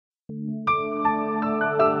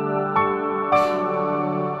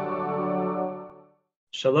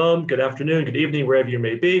Shalom, good afternoon, good evening, wherever you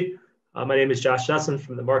may be. My name is Josh Justin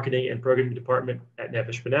from the Marketing and Programming Department at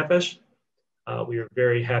Nefesh B'Nefesh. We are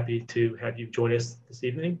very happy to have you join us this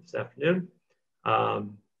afternoon. For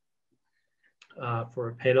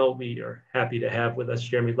a panel, we are happy to have with us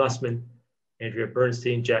Jeremy Lussman, Andrea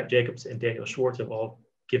Bernstein, Jack Jacobs, and Daniel Schwartz have all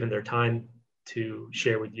given their time to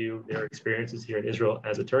share with you their experiences here in Israel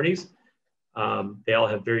as attorneys. They all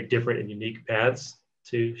have very different and unique paths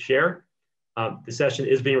to share. The session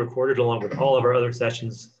is being recorded along with all of our other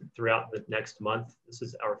sessions throughout the next month. This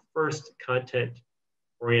is our first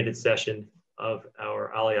content-oriented session of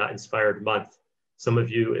our Aliyah Inspired Month. Some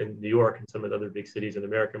of you in New York and some of the other big cities in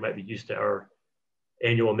America might be used to our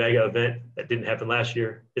annual mega event that didn't happen last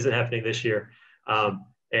year, isn't happening this year.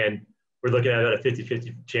 And we're looking at about a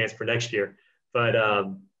 50-50 chance for next year. But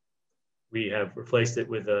we have replaced it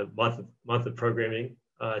with a month of programming.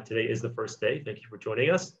 Today is the first day. Thank you for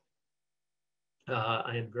joining us.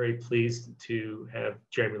 I am very pleased to have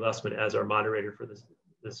Jeremy Lussman as our moderator for this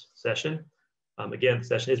session. Again, the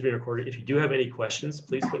session is being recorded. If you do have any questions,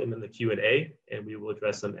 please put them in the Q&A and we will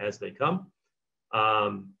address them as they come.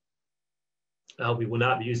 We will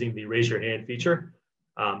not be using the raise your hand feature,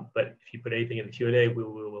 but if you put anything in the Q&A, we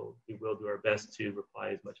will do our best to reply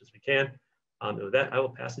as much as we can. And with that, I will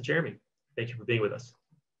pass to Jeremy. Thank you for being with us.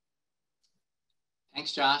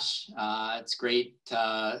 Thanks, Josh. It's great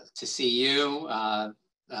to see you,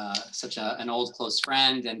 such an old close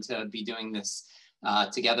friend, and to be doing this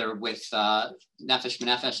together with Nefesh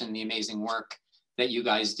B'Nefesh and the amazing work that you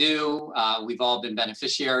guys do. We've all been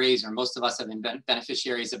beneficiaries, or most of us have been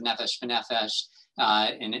beneficiaries of Nefesh B'Nefesh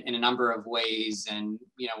in a number of ways, and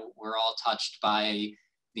we're all touched by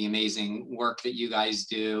the amazing work that you guys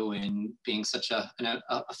do and being such a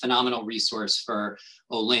phenomenal resource for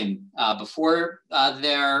Olim before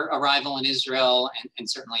their arrival in Israel and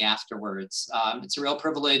certainly afterwards. It's a real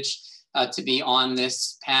privilege to be on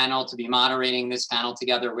this panel, to be moderating this panel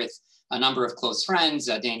together with a number of close friends,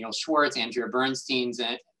 Daniel Schwartz, Andrea Bernstein,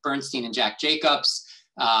 and Jack Jacobs.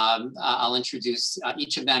 I'll introduce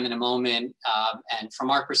each of them in a moment. And from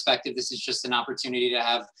our perspective, this is just an opportunity to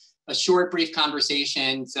have a short, brief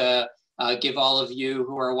conversation to give all of you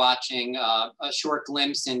who are watching a short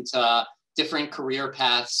glimpse into different career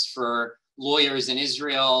paths for lawyers in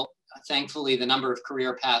Israel. Thankfully, the number of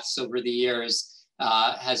career paths over the years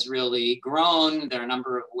has really grown. There are a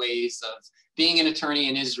number of ways of being an attorney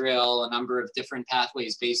in Israel, a number of different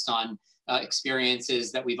pathways based on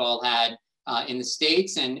experiences that we've all had in the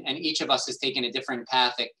States, and each of us has taken a different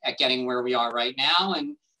path at getting where we are right now.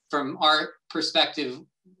 And from our perspective,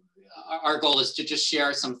 our goal is to just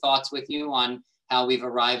share some thoughts with you on how we've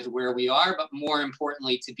arrived where we are, but more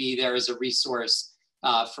importantly, to be there as a resource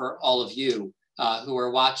for all of you who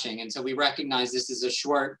are watching. And so we recognize this is a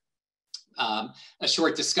short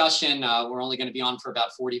discussion. We're only going to be on for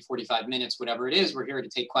about 40, 45 minutes, whatever it is. We're here to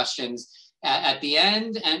take questions at the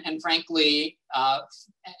end. And frankly,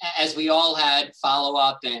 as we all had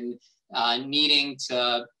follow-up and needing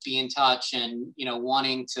to be in touch and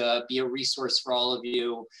wanting to be a resource for all of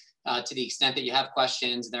you, to the extent that you have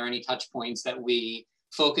questions, there are any touch points that we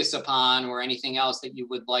focus upon or anything else that you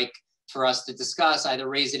would like for us to discuss, either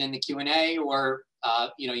raise it in the Q&A or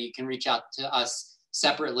you can reach out to us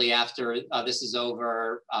separately after this is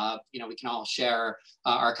over. We can all share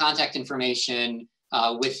our contact information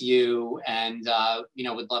with you, and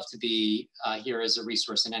would love to be here as a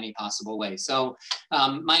resource in any possible way. So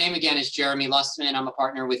my name again is Jeremy Lussman. I'm a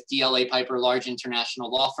partner with DLA Piper, large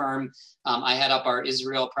international law firm. I head up our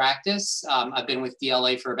Israel practice. I've been with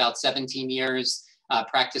DLA for about 17 years,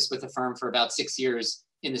 practiced with the firm for about 6 years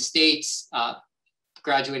in the States,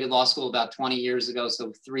 graduated law school about 20 years ago,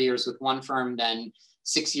 so 3 years with one firm, then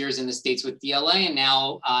 6 years in the States with DLA, and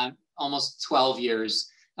now almost 12 years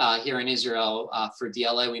here in Israel for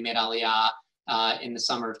DLA. We made Aliyah in the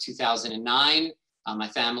summer of 2009. My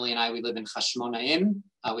family and I, we live in Hashmonaim,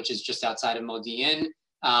 which is just outside of Modi'in.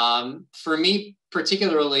 For me,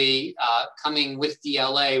 particularly, coming with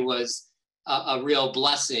DLA was a real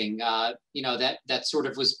blessing, that sort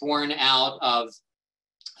of was born out of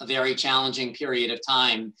a very challenging period of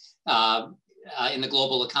time in the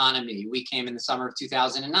global economy. We came in the summer of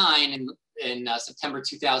 2009, and in September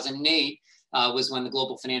 2008 was when the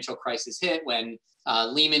global financial crisis hit, when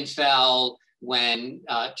Lehman fell, when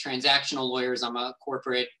transactional lawyers, I'm a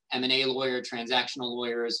corporate M&A lawyer, transactional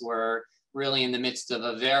lawyers were really in the midst of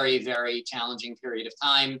a very, very challenging period of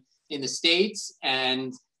time in the States.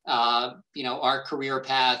 And, our career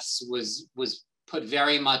paths was put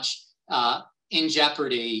very much in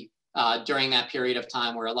jeopardy during that period of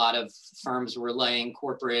time, where a lot of firms were laying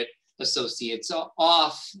corporate associates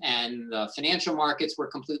off, and the financial markets were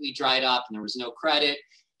completely dried up, and there was no credit,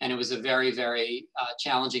 and it was a very, very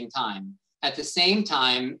challenging time. At the same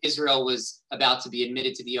time, Israel was about to be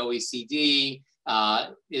admitted to the OECD.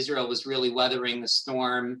 Israel was really weathering the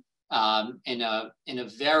storm in a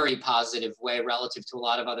very positive way relative to a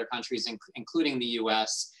lot of other countries, including the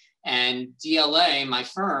US. And DLA, my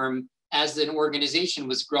firm, as an organization,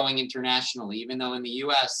 was growing internationally. Even though in the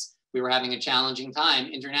US we were having a challenging time,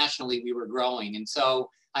 internationally we were growing. And so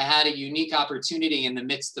I had a unique opportunity in the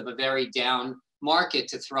midst of a very down market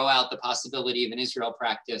to throw out the possibility of an Israel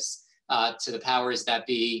practice to the powers that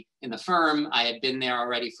be in the firm. I had been there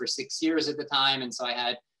already for 6 years at the time, and so I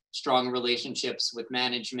had strong relationships with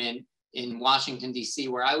management in Washington, D.C.,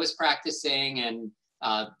 where I was practicing, and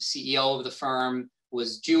CEO of the firm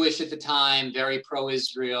was Jewish at the time, very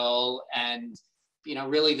pro-Israel, and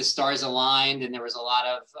really the stars aligned, and there was a lot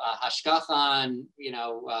of hashkafan,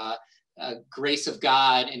 grace of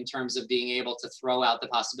God in terms of being able to throw out the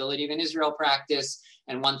possibility of an Israel practice.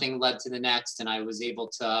 And one thing led to the next, and I was able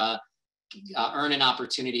to earn an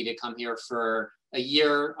opportunity to come here for a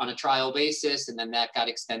year on a trial basis, and then that got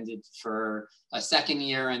extended for a second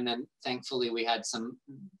year, and then thankfully we had some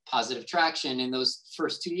positive traction in those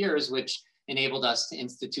first 2 years, which enabled us to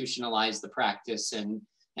institutionalize the practice and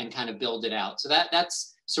kind of build it out. So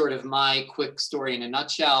that's sort of my quick story in a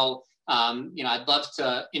nutshell. I'd love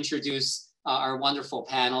to introduce our wonderful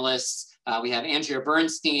panelists. We have Andrea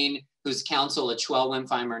Bernstein, who's counsel at Schwell,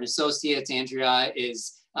 Wimpheimer and Associates. Andrea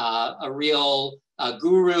is a real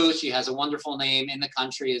guru. She has a wonderful name in the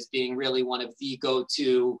country as being really one of the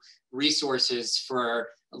go-to resources for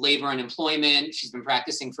labor and employment. She's been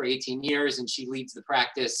practicing for 18 years, and she leads the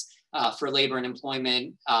practice for labor and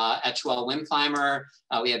employment at Schwell Wimpheimer.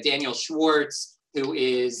 We have Daniel Schwartz, who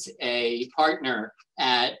is a partner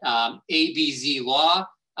at ABZ Law.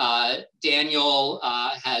 Daniel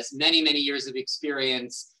has many, many years of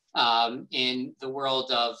experience in the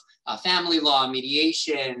world of family law,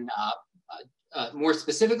 mediation, more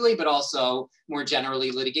specifically, but also more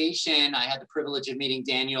generally litigation. I had the privilege of meeting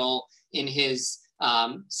Daniel in his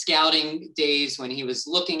scouting days when he was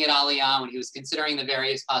looking at Aliyah, when he was considering the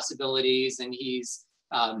various possibilities, and he's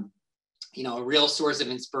a real source of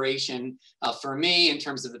inspiration for me in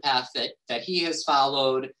terms of the path that he has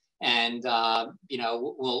followed. And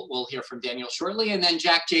we'll hear from Daniel shortly. And then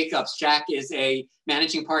Jack Jacobs. Jack is a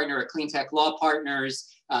managing partner at Cleantech Law Partners.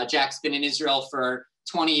 Jack's been in Israel for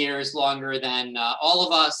 20 years, longer than all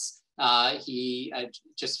of us. He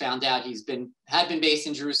just found out had been based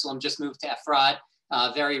in Jerusalem, just moved to Efrat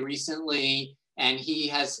very recently, and he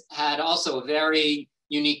has had also a very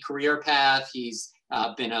unique career path. He's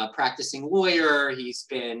been a practicing lawyer. He's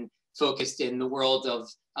been focused in the world of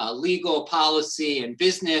legal policy and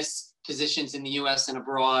business positions in the US and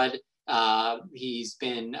abroad. He's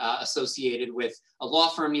been associated with a law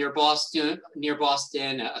firm near Boston,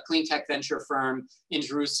 a clean tech venture firm in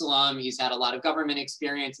Jerusalem. He's had a lot of government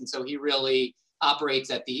experience, and so he really operates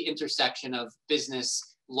at the intersection of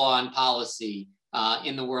business, law, and policy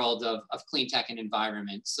in the world of clean tech and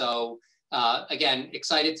environment. So again,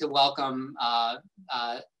 excited to welcome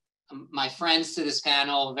my friends to this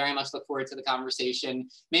panel. Very much look forward to the conversation.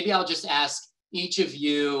 Maybe I'll just ask each of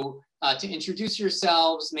you to introduce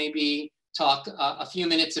yourselves, maybe talk a few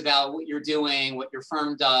minutes about what you're doing, what your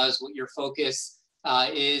firm does, what your focus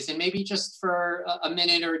is, and maybe just for a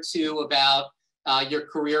minute or two about your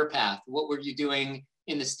career path. What were you doing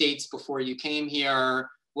in the States before you came here?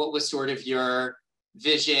 What was sort of your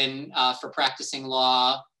vision for practicing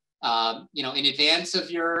law in advance of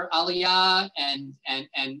your Aliyah, and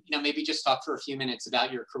maybe just talk for a few minutes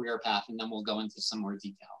about your career path, and then we'll go into some more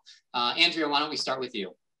detail. Andrea, why don't we start with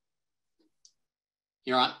you?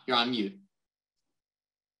 You're on mute.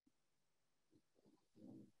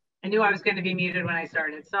 I knew I was going to be muted when I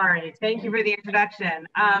started. Sorry. Thank you for the introduction.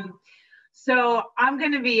 So I'm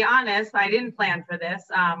going to be honest. I didn't plan for this.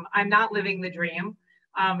 I'm not living the dream.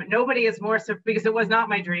 Nobody is more, because it was not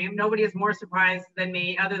my dream, nobody is more surprised than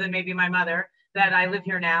me, other than maybe my mother, that I live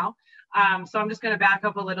here now. So I'm just going to back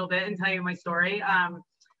up a little bit and tell you my story.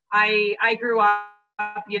 I grew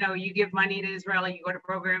up, you give money to Israel, you go to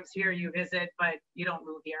programs here, you visit, but you don't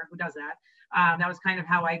move here. Who does that? That was kind of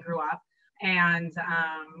how I grew up. And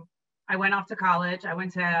I went off to college. I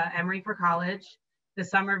went to Emory for college. The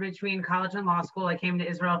summer between college and law school, I came to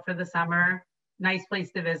Israel for the summer. Nice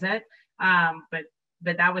place to visit.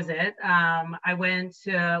 But that was it. I went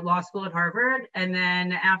to law school at Harvard. And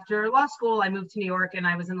then after law school, I moved to New York, and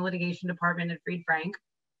I was in the litigation department at Fried Frank.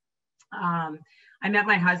 I met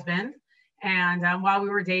my husband, And while we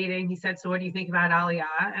were dating, he said, so what do you think about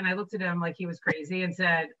Aliyah? And I looked at him like he was crazy and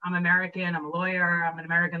said, I'm American, I'm a lawyer, I'm an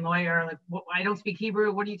American lawyer. Like, I don't speak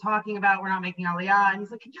Hebrew. What are you talking about? We're not making Aliyah. And he's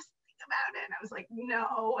like, just think about it. And I was like,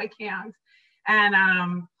 no, I can't.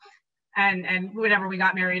 And whatever, we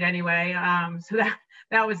got married anyway. So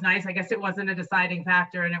that was nice. I guess it wasn't a deciding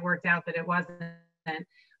factor, and it worked out that it wasn't.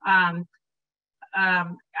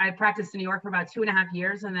 I practiced in New York for about 2.5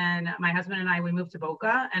 years, and then my husband and I, we moved to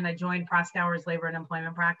Boca, and I joined Proskauer's labor and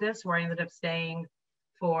employment practice, where I ended up staying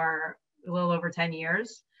for a little over 10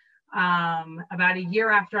 years. About a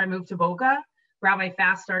year after I moved to Boca, Rabbi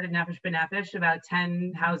Fast started Nefesh B'Nefesh about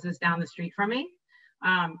 10 houses down the street from me.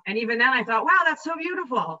 And even then I thought, wow, that's so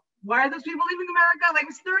beautiful. Why are those people leaving America? Like,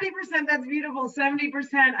 it's 30%, that's beautiful.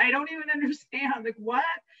 70%, I don't even understand. Like, what?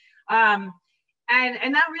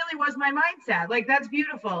 And that really was my mindset. Like, that's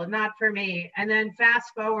beautiful, not for me. And then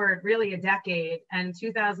fast forward really a decade, and in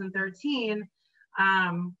 2013,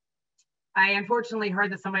 I unfortunately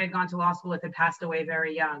heard that somebody had gone to law school that had passed away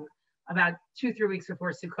very young, about 2-3 weeks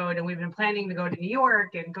before Sukkot. And we've been planning to go to New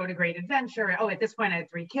York and go to Great Adventure. Oh, at this point I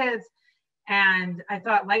had 3 kids. And I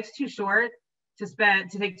thought, life's too short to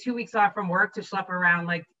take 2 weeks off from work to schlep around,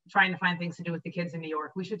 like trying to find things to do with the kids in New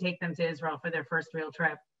York. We should take them to Israel for their first real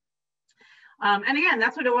trip. And again,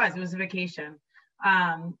 that's what it was. It was a vacation.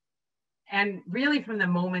 And really from the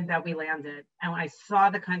moment that we landed and I saw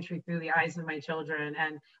the country through the eyes of my children,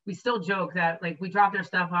 and we still joke that, like, we dropped our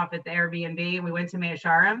stuff off at the Airbnb and we went to Mea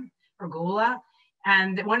Sharim or Gula,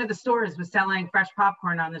 and one of the stores was selling fresh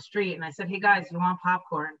popcorn on the street. And I said, hey guys, you want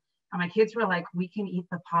popcorn? And my kids were like, we can eat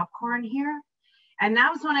the popcorn here? And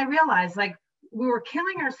that was when I realized, like, we were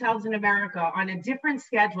killing ourselves in America on a different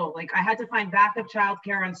schedule. Like, I had to find backup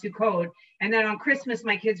childcare on Sukkot. And then on Christmas,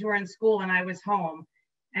 my kids were in school and I was home.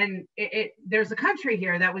 And there's a country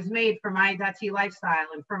here that was made for my Dati lifestyle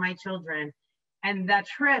and for my children. And that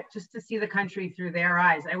trip, just to see the country through their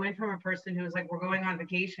eyes, I went from a person who was like, we're going on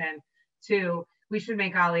vacation, to we should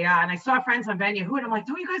make Aliyah. And I saw friends on Ben Yehuda, and I'm like,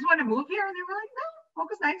 don't you guys want to move here? And they were like, no,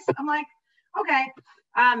 Boca's nice. I'm like, okay.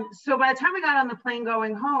 So by the time we got on the plane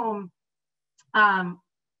going home,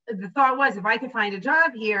 the thought was, if I could find a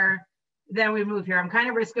job here, then we move here. I'm kind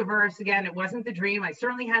of risk averse. Again, it wasn't the dream. I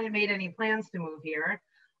certainly hadn't made any plans to move here.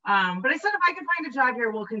 But I said, if I could find a job here,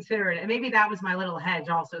 we'll consider it. And maybe that was my little hedge,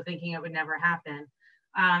 also thinking it would never happen.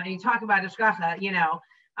 And you talk about Ishkacha, you know,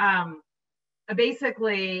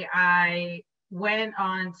 basically I went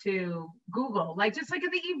on to Google, like, just like in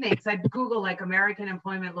the evenings, I'd Google like American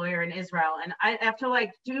employment lawyer in Israel. And after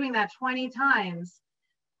like doing that 20 times,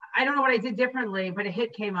 I don't know what I did differently, but a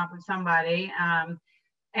hit came up with somebody.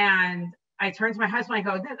 And I turned to my husband,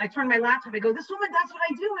 I turned my laptop, I go, this woman, that's what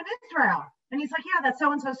I do in Israel. And he's like, yeah, that's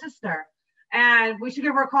so-and-so's sister. And we should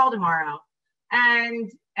give her a call tomorrow.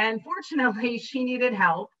 And fortunately, she needed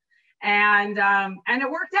help. And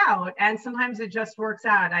it worked out. And sometimes it just works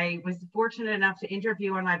out. I was fortunate enough to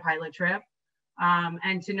interview on my pilot trip,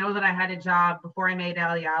 and to know that I had a job before I made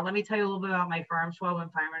Aliyah. Let me tell you a little bit about my firm, Schwab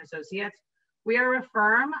and Fireman Associates. We are a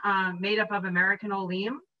firm made up of American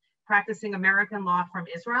Olim, practicing American law from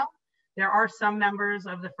Israel. There are some members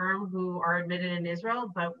of the firm who are admitted in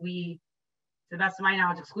Israel, but we, to the best of my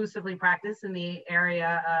knowledge, exclusively practice in the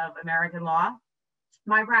area of American law.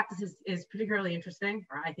 My practice is particularly interesting,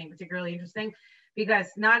 or I think particularly interesting, because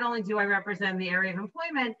not only do I represent the area of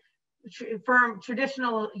employment,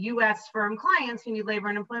 traditional US firm clients who need labor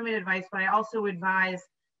and employment advice, but I also advise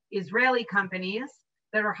Israeli companies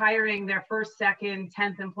that are hiring their first, second,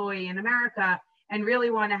 10th employee in America and really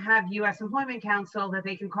want to have US Employment Counsel that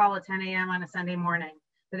they can call at 10 a.m. on a Sunday morning,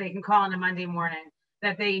 that they can call on a Monday morning,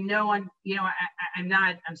 that they know, you know,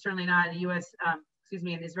 I'm certainly not a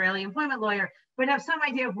an Israeli employment lawyer, but have some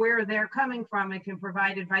idea of where they're coming from and can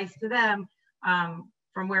provide advice to them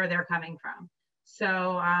from where they're coming from.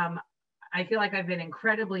 So I feel like I've been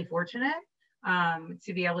incredibly fortunate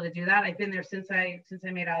to be able to do that. I've been there since I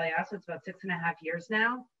made Aliyah, so it's about 6.5 years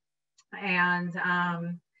now. And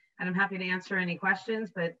I'm happy to answer any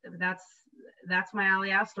questions, but that's my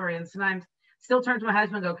Aliyah story. And sometimes still turn to my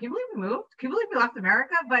husband and go, can you believe we moved? Can you believe we left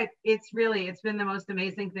America? But it's been the most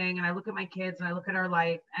amazing thing. And I look at my kids and I look at our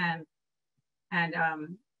life, and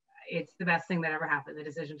it's the best thing that ever happened, the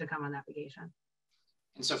decision to come on that vacation.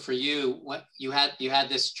 And so for you, what you had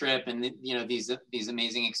this trip and, you know, these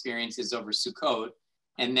amazing experiences over Sukkot,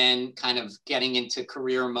 and then kind of getting into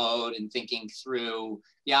career mode and thinking through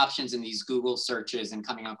the options in these Google searches and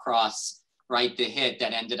coming across, right, the hit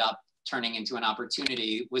that ended up turning into an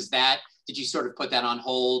opportunity. Did you sort of put that on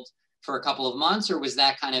hold for a couple of months, or was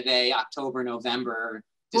that kind of a October, November,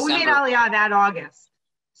 December? Well, we made Aliyah that August.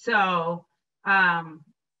 So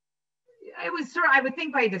it was sort of, I would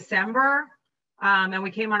think by December, and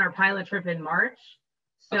we came on our pilot trip in March.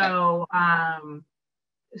 So, okay.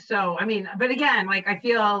 So I mean, but again, like I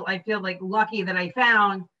feel like lucky that I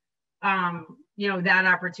found, you know, that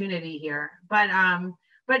opportunity here. But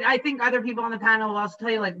I think other people on the panel will also tell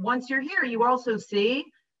you, like, once you're here, you also see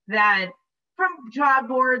that from job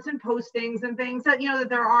boards and postings and things that, you know, that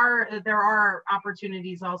there are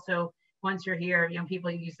opportunities also once you're here. You know, people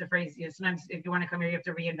use the phrase, you know, sometimes if you want to come here, you have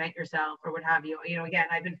to reinvent yourself or what have you. You know, again,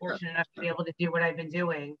 I've been fortunate enough to be able to do what I've been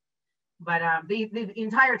doing. But the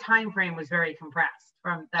entire time frame was very compressed.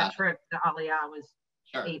 From that trip to Aliyah was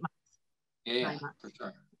 8 months. Yeah, for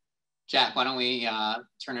sure. Jack, why don't we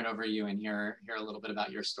turn it over to you and hear a little bit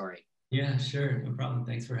about your story? Yeah, sure, no problem.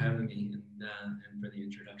 Thanks for having me and for the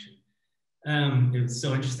introduction. It was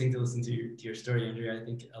so interesting to listen to your story, Andrea. I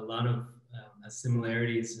think a lot of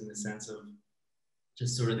similarities in the sense of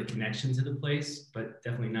just sort of the connection to the place, but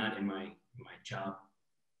definitely not in my job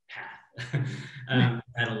path.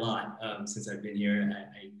 Had a lot since I've been here.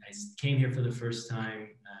 I came here for the first time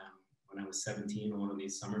when I was 17 on one of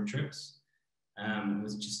these summer trips. I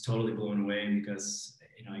was just totally blown away because,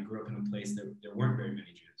 you know, I grew up in a place that there weren't very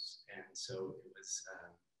many Jews, and so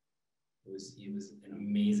it was an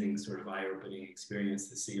amazing sort of eye-opening experience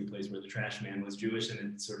to see a place where the trash man was Jewish, and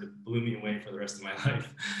it sort of blew me away for the rest of my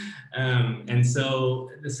life. And so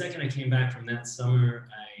the second I came back from that summer,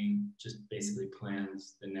 I just basically planned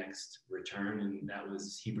the next return, and that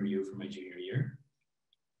was Hebrew U for my junior year.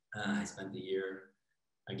 I spent the year,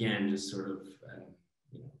 again, just sort of,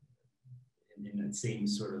 you know, in that same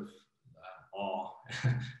sort of awe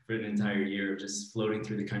for an entire year of just floating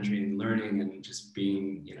through the country and learning and just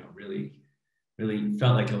being, you know, really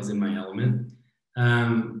felt like I was in my element.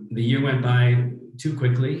 The year went by too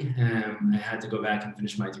quickly. I had to go back and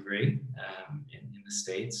finish my degree in the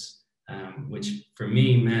States, which for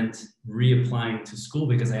me meant reapplying to school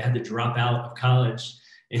because I had to drop out of college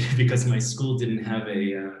because my school didn't have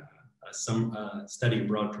some study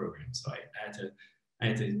abroad program. So I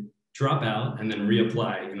had to drop out and then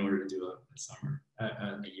reapply in order to do a summer,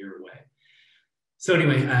 a year away. So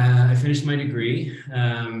anyway, I finished my degree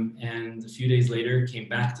and a few days later came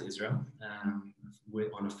back to Israel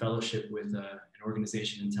on a fellowship with an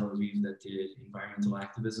organization in Tel Aviv that did environmental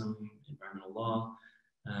activism, environmental law,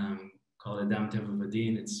 called Adam Teva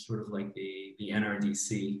V'Din. It's sort of like the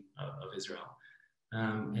NRDC of Israel.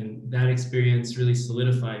 And that experience really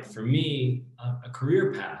solidified for me a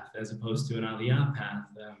career path as opposed to an Aliyah path.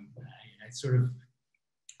 I sort of,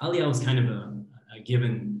 Aliyah was kind of a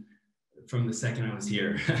given from the second I was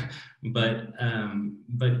here, but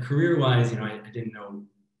career-wise, you know, I didn't know.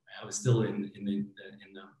 I was still in the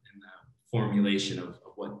formulation of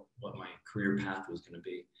what my career path was going to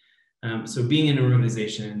be. So being in an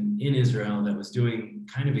organization in Israel that was doing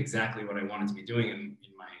kind of exactly what I wanted to be doing in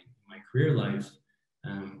my career life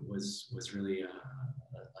was really a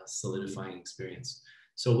solidifying experience.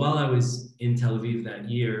 So while I was in Tel Aviv that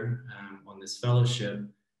year on this fellowship,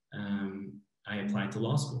 I applied to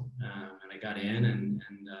law school and I got in and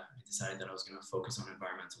I decided that I was going to focus on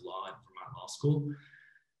environmental law at Vermont Law School.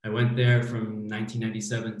 I went there from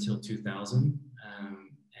 1997 till 2000.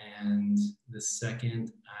 And the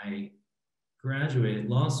second I graduated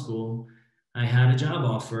law school, I had a job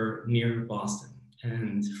offer near Boston.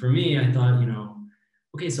 And for me, I thought, you know,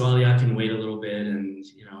 okay, so Aliyah can wait a little bit and,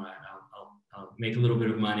 you know, I'll make a little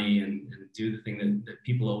bit of money and do the thing that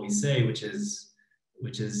people always say, which is,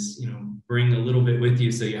 you know, bring a little bit with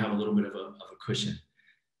you so you have a little bit of a cushion.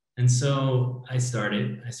 And so I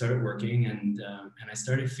started working and I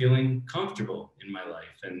started feeling comfortable in my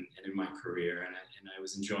life and in my career, and I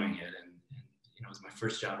was enjoying it. And you know, it was my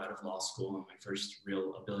first job out of law school and my first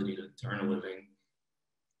real ability to earn a living.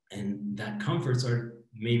 And that comfort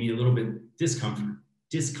made me a little bit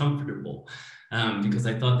discomfortable because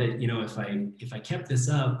I thought that, you know, if I kept this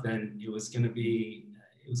up, then it was going to be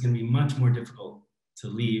much more difficult to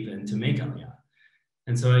leave and to make Aliyah.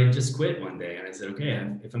 And so I just quit one day and I said, okay,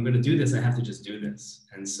 if I'm going to do this, I have to just do this.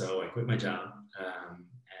 And so I quit my job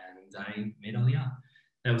and I made Aliyah.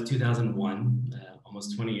 That was 2001,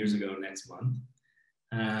 almost 20 years ago next month.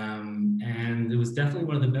 And it was definitely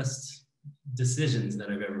one of the best decisions that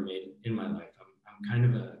I've ever made in my life. I'm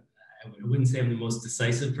kind of I wouldn't say I'm the most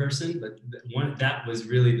decisive person, but that was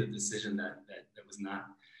really the decision that was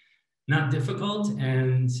not difficult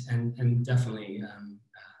and definitely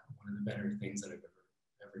one of the better things that I've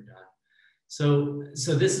ever done. So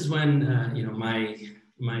this is when you know, my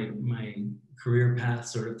career path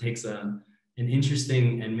sort of takes an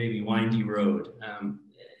interesting and maybe windy road.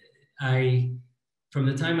 From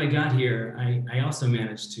the time I got here, I also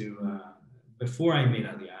managed to before I made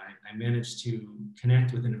Aliyah, I I managed to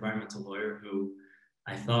connect with an environmental lawyer who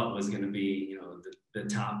I thought was going to be, you know, the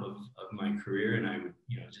top of my career, and I would,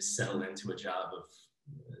 you know, just settle into a job of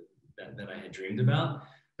that I had dreamed about.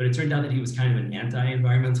 But it turned out that he was kind of an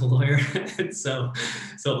anti-environmental lawyer, and so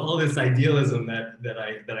all this idealism that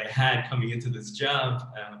I had coming into this job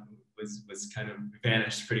was kind of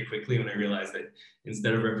vanished pretty quickly when I realized that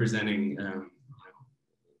instead of representing,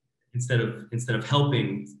 instead of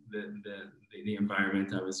helping the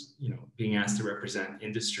environment, I was, you know, being asked to represent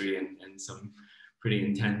industry and some pretty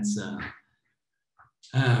intense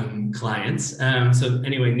clients. So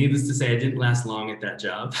anyway, needless to say, I didn't last long at that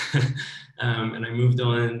job. And I moved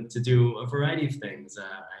on to do a variety of things.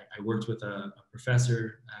 I worked with a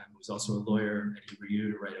professor who was also a lawyer at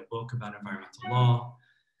HBU to write a book about environmental law.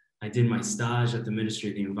 I did my stage at the Ministry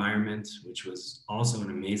of the Environment, which was also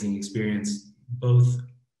an amazing experience, both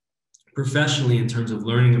professionally in terms of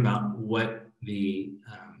learning about what the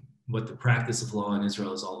practice of law in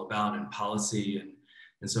Israel is all about, and policy,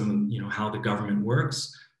 and some, you know, how the government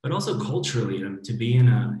works, but also culturally, you know, to be in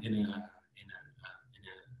an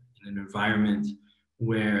environment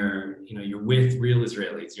where, you know, you're with real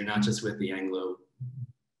Israelis, you're not just with the Anglo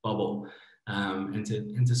bubble, and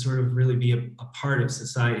to sort of really be a part of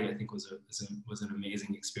society, I think was an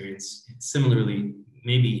amazing experience. Similarly,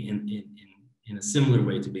 maybe in a similar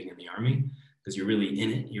way to being in the army, because you're really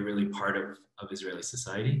in it, you're really part of Israeli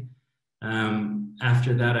society.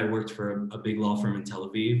 After that, I worked for a big law firm in Tel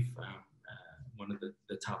Aviv, one of the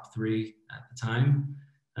top 3 at the time.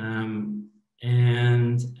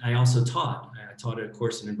 And I also taught. I taught a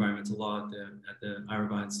course in environmental law at the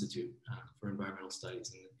Arava Institute for Environmental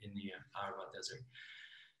Studies in the Arava Desert.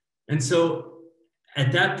 And so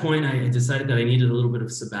at that point, I decided that I needed a little bit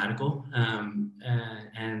of sabbatical,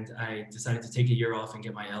 and I decided to take a year off and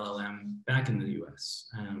get my LLM back in the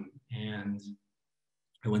US. And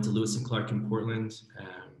I went to Lewis and Clark in Portland,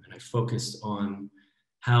 and I focused on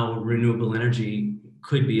how renewable energy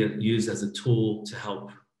could be used as a tool to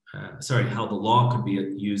help, how the law could be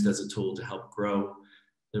used as a tool to help grow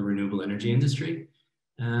the renewable energy industry.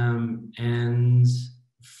 And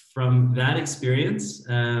from that experience,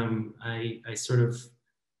 I sort of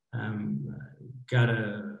got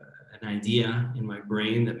an idea in my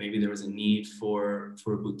brain that maybe there was a need for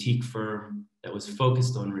a boutique firm that was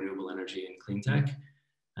focused on renewable energy and clean tech.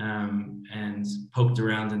 And poked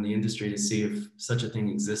around in the industry to see if such a thing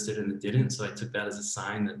existed, and it didn't. So I took that as a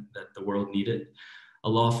sign that the world needed a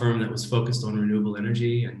law firm that was focused on renewable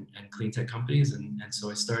energy and clean tech companies. And so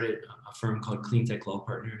I started a firm called Clean Tech Law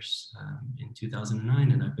Partners in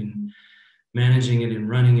 2009, and I've been managing it and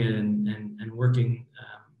running it and working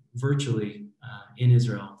virtually in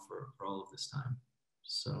Israel for all of this time.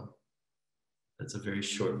 So that's a very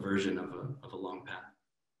short version of a long path.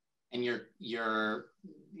 And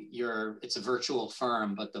it's a virtual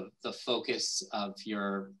firm, but the focus of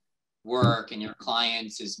your work and your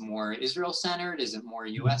clients is more Israel centered? Is it more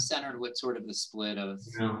US centered? What's sort of the split of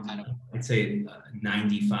kind of? I'd say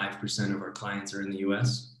 95% of our clients are in the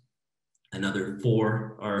US. Another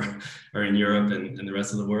 4 are in Europe and the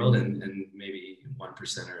rest of the world, and maybe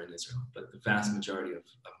 1% are in Israel. But the vast majority of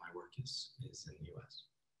my work is in the US.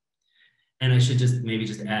 And I should just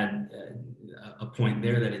add a point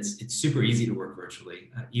there that it's super easy to work virtually.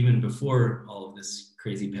 Even before all of this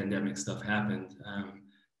crazy pandemic stuff happened,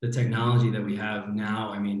 the technology that we have now,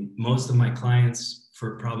 I mean, most of my clients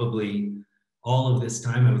for probably all of this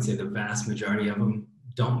time, I would say the vast majority of them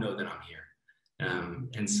don't know that I'm here.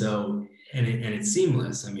 And so, and it's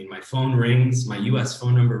seamless. I mean, my phone rings, my US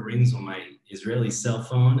phone number rings on my Israeli cell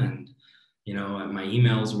phone, and you know, my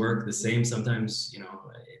emails work the same. Sometimes, you know,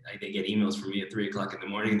 they get emails from me at 3 o'clock in the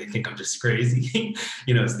morning. They think I'm just crazy,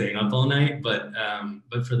 you know, staying up all night. But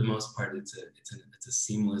for the most part, it's a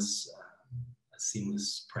seamless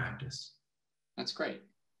practice. That's great.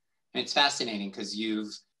 And it's fascinating because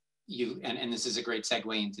and this is a great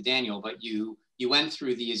segue into Daniel, but you went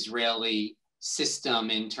through the Israeli system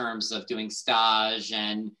in terms of doing stage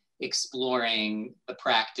and exploring the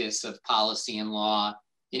practice of policy and law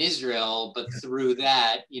in Israel, but through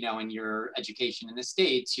that, you know, in your education in the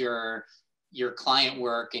States, your client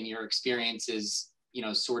work and your experiences, you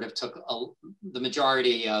know, sort of took the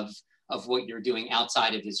majority of what you're doing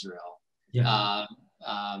outside of Israel. Yeah.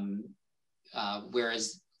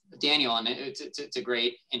 Whereas Daniel, and it's a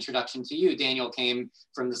great introduction to you. Daniel came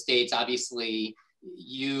from the States. Obviously,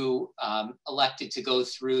 you elected to go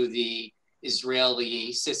through the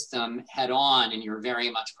Israeli system head on, and you're very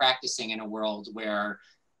much practicing in a world where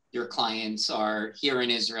your clients are here in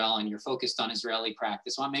Israel and you're focused on Israeli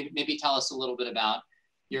practice. Well, maybe tell us a little bit about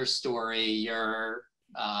your story, your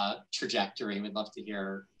trajectory. We'd love to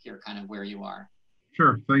hear kind of where you are.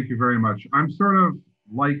 Sure, thank you very much. I'm sort of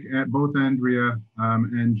like at both Andrea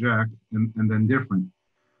and Jack, and then different.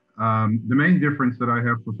 The main difference that I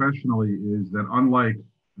have professionally is that unlike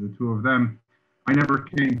the two of them, I never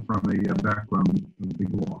came from a background of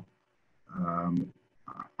big law.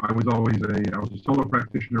 I was a solo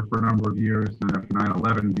practitioner for a number of years, and after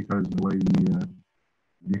 9/11, because of the way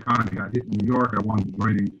the economy got hit in New York, I wanted to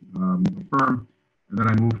join a firm, and then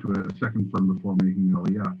I moved to a second firm before making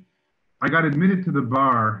Aliyah. I got admitted to the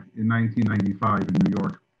bar in 1995 in New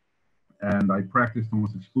York, and I practiced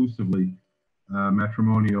almost exclusively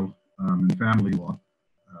matrimonial and family law,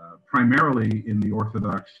 primarily in the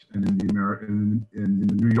Orthodox and in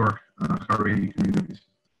the New York Haredi communities.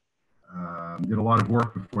 Did a lot of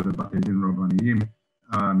work before the Bate Din Rabbaniyim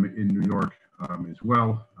in New York as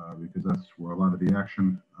well, because that's where a lot of the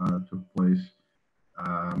action took place.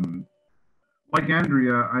 Like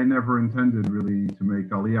Andrea, I never intended really to make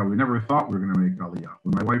Aliyah. We never thought we were going to make Aliyah.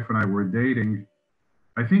 When my wife and I were dating,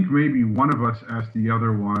 I think maybe one of us asked the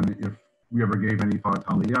other one if we ever gave any thought to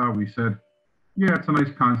Aliyah. We said, yeah, it's a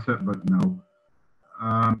nice concept, but no.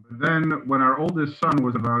 Then when our oldest son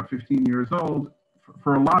was about 15 years old,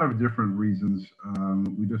 for a lot of different reasons,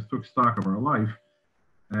 we just took stock of our life,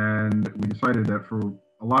 and we decided that for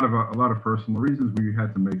a lot of personal reasons, we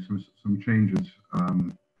had to make some changes,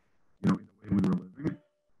 in the way we were living.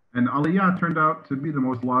 And Aliyah turned out to be the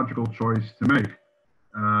most logical choice to make.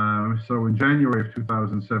 So in January of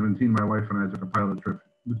 2017, my wife and I took a pilot trip.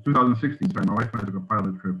 2016, sorry, my wife and I took a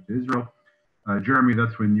pilot trip to Israel. Jeremy,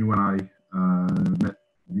 that's when you and I met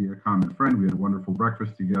via a common friend. We had a wonderful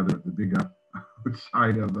breakfast together at the big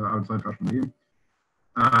outside Hashmonaim.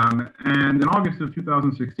 And in August of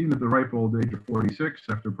 2016, at the ripe old age of 46,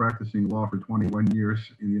 after practicing law for 21 years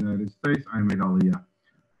in the United States, I made Aliyah.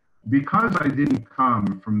 Because I didn't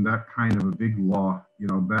come from that kind of a big law,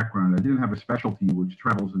 background, I didn't have a specialty which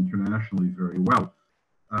travels internationally very well.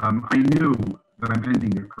 I knew that I'm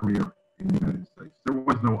ending a career in the United States. There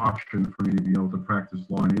was no option for me to be able to practice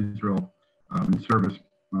law in Israel and service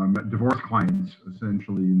divorce clients,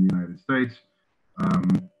 essentially, in the United States.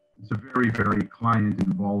 It's a very, very client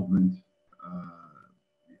involvement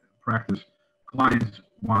practice. Clients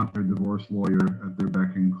want their divorce lawyer at their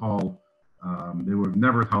beck and call. They would have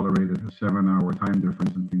never tolerated a 7-hour time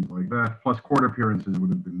difference and things like that. Plus, court appearances would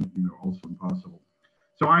have been, also impossible.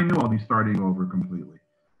 So I knew I'll be starting over completely.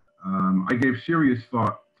 I gave serious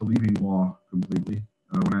thought to leaving law completely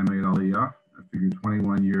when I made Aliyah. I figured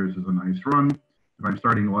 21 years is a nice run. If I'm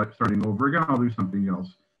starting over again, I'll do something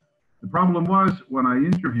else. The problem was when I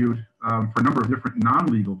interviewed for a number of different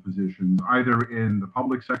non-legal positions, either in the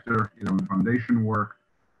public sector, in foundation work,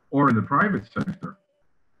 or in the private sector,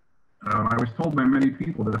 I was told by many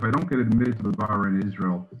people that if I don't get admitted to the bar in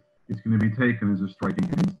Israel, it's going to be taken as a strike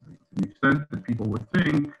against me. To the extent that people would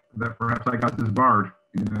think that perhaps I got disbarred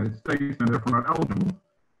in the United States and therefore not eligible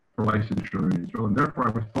for licensure in Israel. And therefore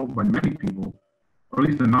I was told by many people, or at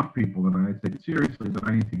least enough people, that I had to take it seriously, that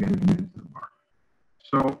I need to get admitted to the bar.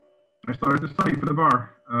 So I started to study for the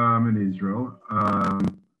bar in Israel. I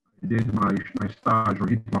did my stage, or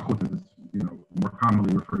hitmachut, as it's more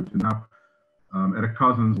commonly referred to now, at a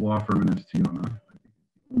cousin's law firm in Estiona.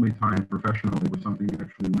 The only time professionally was something that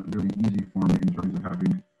actually went really easy for me in terms of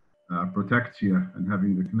having protectia and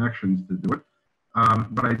having the connections to do it.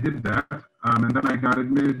 But I did that, and then I got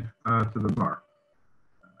admitted to the bar.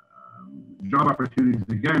 Job opportunities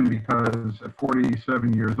again, because at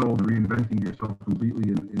 47 years old, reinventing yourself completely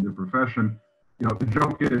in the profession. The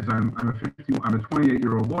joke is I'm a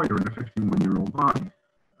 28-year-old lawyer in a 51-year-old body,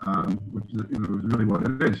 which is really what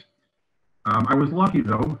it is. I was lucky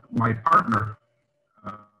though. My partner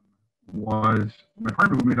who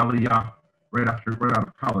made Aliyah right out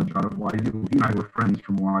of college, out of YU. He and I were friends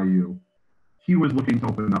from YU. He was looking to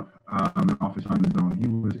open up an office on his own. He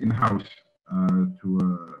was in-house to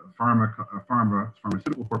a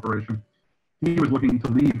pharmaceutical corporation. He was looking to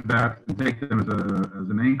leave that and take them as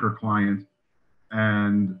an anchor client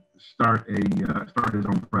and start his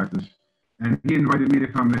own practice. And he invited me to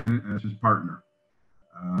come in as his partner.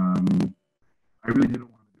 I really didn't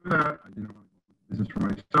want to do that. I didn't want to do business for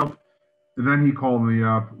myself. And then he called me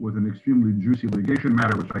up with an extremely juicy litigation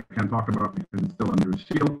matter, which I can't talk about because it's still under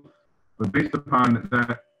seal. But based upon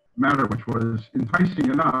that matter, which was enticing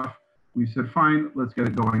enough, we said, fine, let's get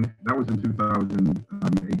it going. That was in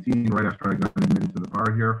 2018, right after I got admitted to the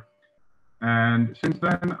bar here. And since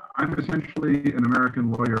then, I'm essentially an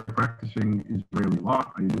American lawyer practicing Israeli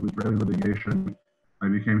law. I do Israeli litigation. I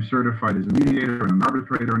became certified as a mediator and an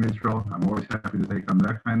arbitrator in Israel. I'm always happy to take on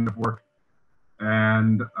that kind of work.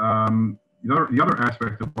 And the other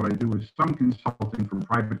aspect of what I do is some consulting for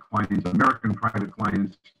private clients, American private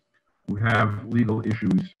clients who have legal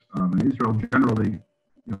issues in Israel, generally,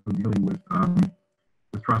 dealing with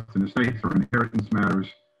trust and estates or inheritance matters,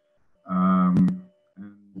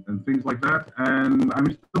 and things like that. And I'm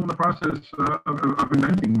still in the process of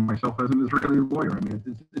inventing myself as an Israeli lawyer. I mean,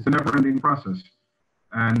 it's a never-ending process,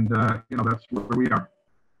 and that's where we are.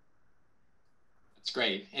 That's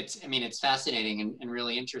great. It's fascinating and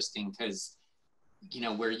really interesting because,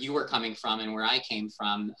 where you were coming from and where I came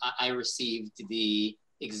from, I received the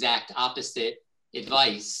exact opposite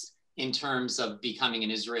advice in terms of becoming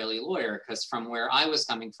an Israeli lawyer. Because from where I was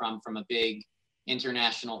coming from a big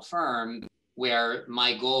international firm, where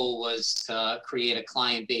my goal was to create a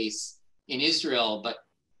client base in Israel, but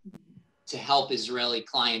to help Israeli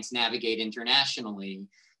clients navigate internationally.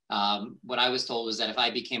 What I was told was that if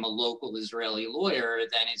I became a local Israeli lawyer,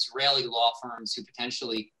 then Israeli law firms who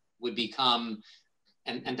potentially would become,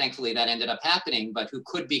 and thankfully that ended up happening, but who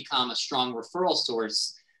could become a strong referral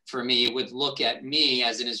source for me would look at me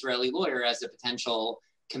as an Israeli lawyer as a potential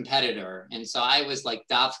competitor. And so I was like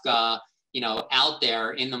Dafka, out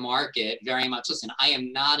there in the market very much, listen, I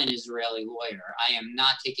am not an Israeli lawyer. I am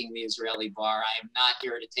not taking the Israeli bar. I am not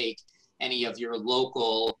here to take any of your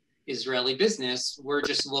local Israeli business. We're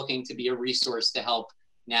just looking to be a resource to help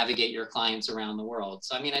navigate your clients around the world.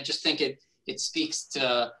 So, I just think it speaks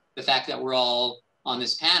to the fact that we're all on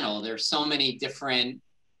this panel. There's so many different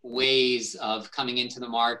ways of coming into the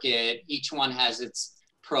market. Each one has its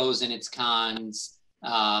pros and its cons,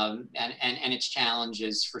 and its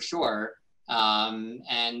challenges for sure. And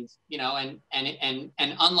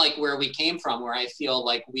unlike where we came from, where I feel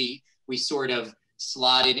like we sort of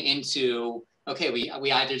slotted into, okay,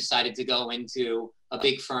 we either decided to go into a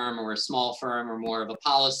big firm or a small firm or more of a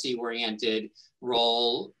policy oriented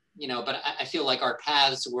role, but I feel like our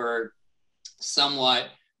paths were somewhat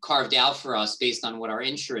carved out for us based on what our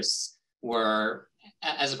interests were,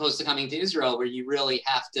 as opposed to coming to Israel, where you really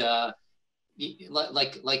have to,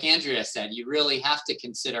 like Andrea said, you really have to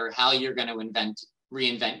consider how you're going to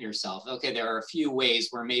reinvent yourself. Okay, there are a few ways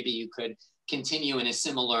where maybe you could continue in a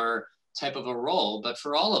similar type of a role, but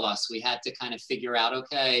for all of us, we had to kind of figure out,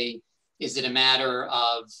 okay, is it a matter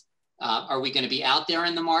of, are we going to be out there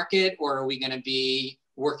in the market, or are we going to be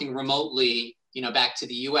working remotely, back to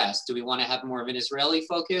the US? Do we want to have more of an Israeli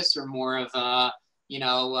focus or more of a,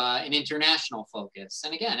 an international focus?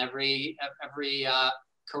 And again, every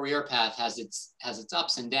career path has its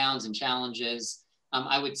ups and downs and challenges.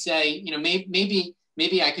 I would say, maybe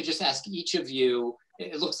I could just ask each of you.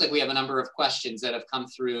 It looks like we have a number of questions that have come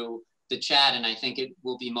through the chat, and I think it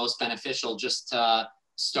will be most beneficial just to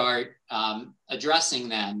start addressing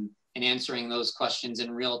them and answering those questions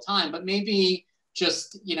in real time. But maybe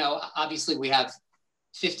just, obviously we have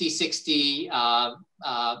 50, 60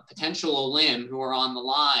 potential olim who are on the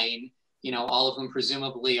line, all of whom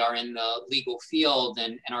presumably are in the legal field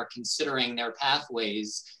and are considering their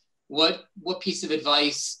pathways. What piece of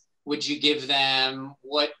advice would you give them?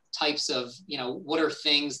 What types of, what are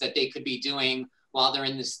things that they could be doing while they're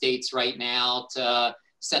in the States right now to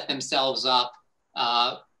set themselves up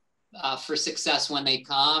for success when they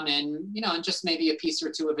come? And, and just maybe a piece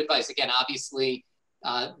or two of advice. Again, obviously,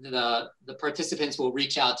 the participants will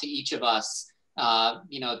reach out to each of us,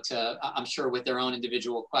 I'm sure with their own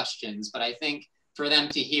individual questions. But I think for them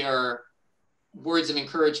to hear words of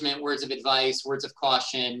encouragement, words of advice, words of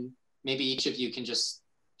caution, maybe each of you can just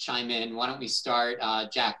chime in. Why don't we start,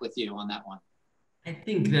 Jack, with you on that one? I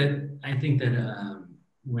think that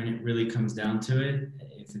when it really comes down to it,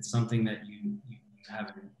 if it's something that you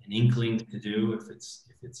have an inkling to do, if it's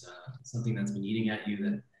something that's been eating at you,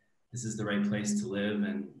 that this is the right place to live,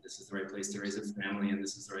 and this is the right place to raise a family, and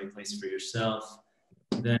this is the right place for yourself,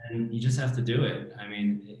 then you just have to do it.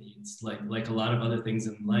 It's like a lot of other things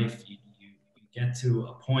in life. You get to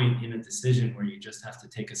a point in a decision where you just have to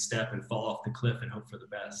take a step and fall off the cliff and hope for the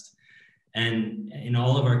best. And in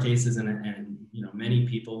all of our cases, and many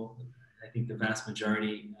people, I think the vast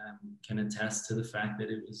majority can attest to the fact that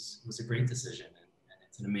it was a great decision, and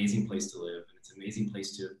it's an amazing place to live, and it's an amazing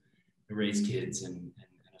place to raise kids and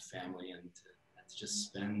a family, and to just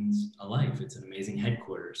spend a life. It's an amazing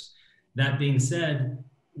headquarters. That being said,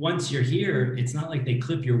 once you're here, it's not like they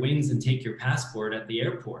clip your wings and take your passport at the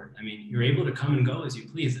airport. You're able to come and go as you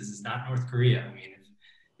please. This is not North Korea.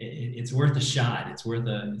 It's worth a shot. It's worth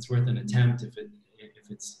an attempt if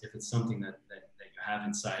it's something that you have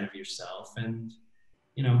inside of yourself, and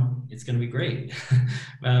it's going to be great.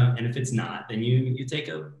 And if it's not, then you take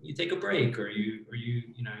a break, or you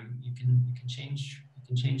can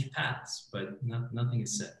can change paths, but nothing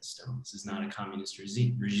is set in stone. This is not a communist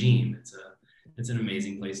regime. It's an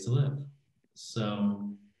amazing place to live. So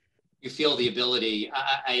you feel the ability.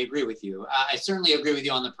 I agree with you. I certainly agree with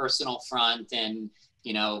you on the personal front, and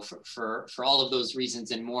you know, for all of those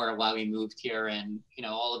reasons and more, why we moved here, and you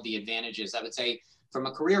know, all of the advantages. I would say from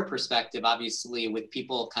a career perspective, obviously, with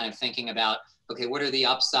people kind of thinking about, okay, what are the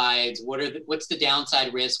upsides? What's the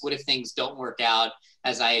downside risk? What if things don't work out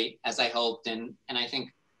as I hoped? And I think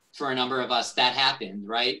for a number of us that happened,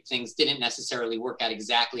 right? Things didn't necessarily work out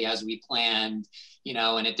exactly as we planned, you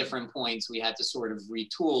know, and at different points we had to sort of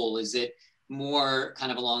retool. Is it more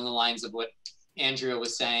kind of along the lines of what Andrea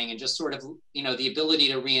was saying, and just sort of, you know, the ability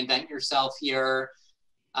to reinvent yourself here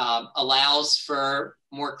allows for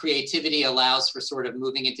more creativity, allows for sort of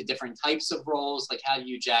moving into different types of roles? Like, how do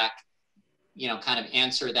you, Jack, you know, kind of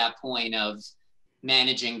answer that point of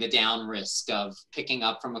managing the down risk of picking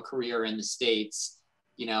up from a career in the States,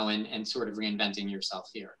 you know, and sort of reinventing yourself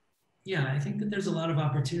here? Yeah, I think that there's a lot of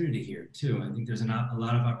opportunity here too. I think there's a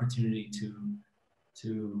lot of opportunity to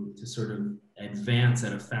sort of advance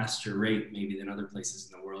at a faster rate maybe than other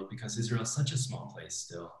places in the world, because Israel is such a small place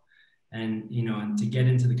still. And, you know, and to get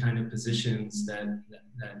into the kind of positions that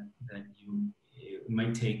you, it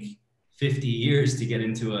might take 50 years to get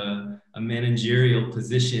into a managerial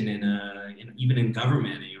position even in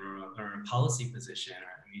government, or a policy position.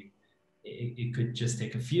 I mean, it could just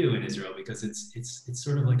take a few in Israel, because it's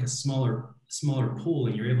sort of like a smaller pool,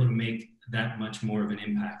 and you're able to make that much more of an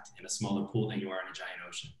impact in a smaller pool than you are in a giant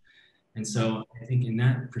ocean. And so I think in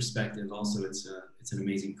that perspective, also it's an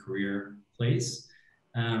amazing career place.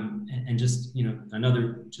 And just, you know,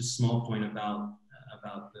 another just small point about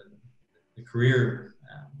the career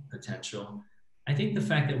potential. I think the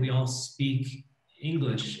fact that we all speak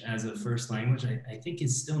English as a first language, I think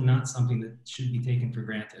is still not something that should be taken for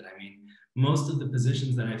granted. I mean, most of the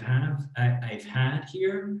positions that I've had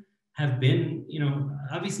here have been, you know,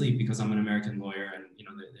 obviously because I'm an American lawyer and, you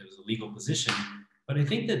know, there was a legal position, but I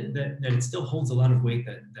think that it still holds a lot of weight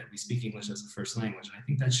that we speak English as a first language. And I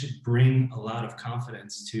think that should bring a lot of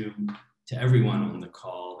confidence to everyone on the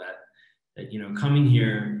call, that you know, coming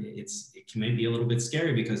here, it can maybe be a little bit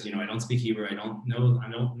scary because, you know, I don't speak Hebrew, I'm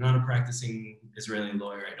not a practicing Israeli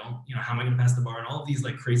lawyer, I don't, you know, how am I going to pass the bar, and all of these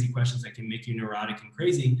like crazy questions that can make you neurotic and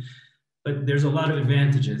crazy. But there's a lot of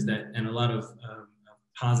advantages and a lot of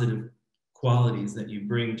positive qualities that you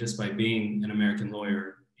bring just by being an American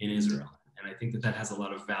lawyer in Israel. And I think that has a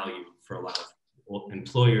lot of value for a lot of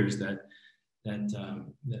employers that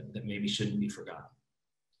maybe shouldn't be forgotten.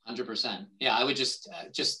 100%. Yeah, I would just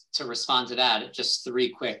to respond to that, just three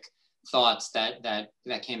quick thoughts that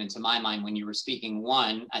came into my mind when you were speaking.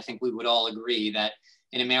 One, I think we would all agree that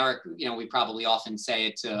in America, you know, we probably often say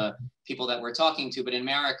it to people that we're talking to, but in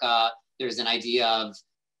America, there's an idea of,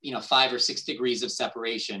 you know, 5 or 6 degrees of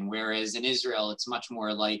separation, whereas in Israel, it's much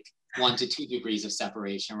more like 1 to 2 degrees of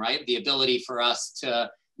separation, right? The ability for us to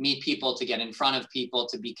meet people, to get in front of people,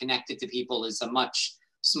 to be connected to people is a much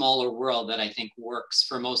smaller world that I think works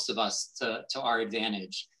for most of us to our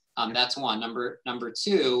advantage. That's one. Number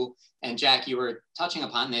two, and Jack, you were touching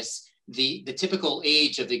upon this, the typical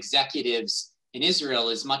age of executives in Israel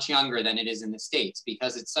is much younger than it is in the States,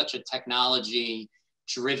 because it's such a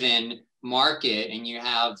technology-driven market, and you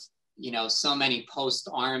have, you know, so many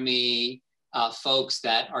post-army folks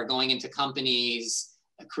that are going into companies,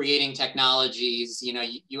 creating technologies. You know,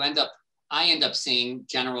 I end up seeing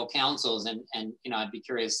general counsels, and you know, I'd be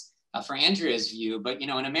curious for Andrea's view, but you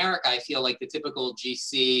know, in America, I feel like the typical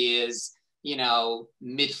GC is, you know,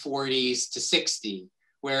 mid 40s to 60,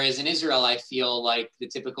 whereas in Israel, I feel like the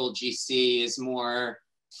typical GC is more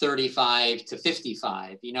 35 to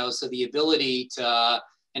 55. You know, so the ability to,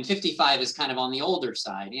 and 55 is kind of on the older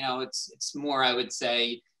side. You know, it's more, I would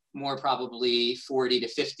say, more probably 40 to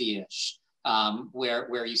 50-ish.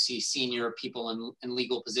 Where you see senior people in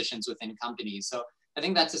legal positions within companies. So I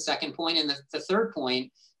think that's the second point. And the third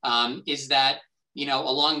point is that, you know,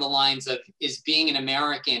 along the lines of, is being an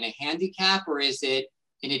American a handicap or is it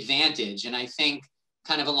an advantage? And I think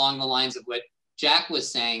kind of along the lines of what Jack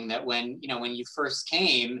was saying, that when you first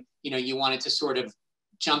came, you know, you wanted to sort of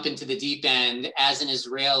jump into the deep end as an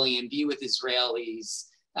Israeli and be with Israelis,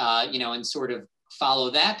 you know, and sort of follow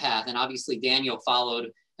that path. And obviously Daniel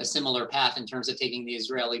followed a similar path in terms of taking the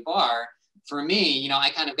Israeli bar. For me, you know, I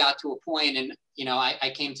kind of got to a point, and, you know,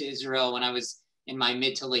 I came to Israel when I was in my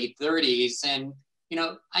mid to late 30s. And, you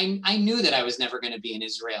know, I knew that I was never going to be an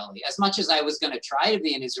Israeli. As much as I was going to try to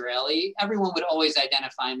be an Israeli, everyone would always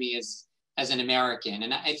identify me as an American.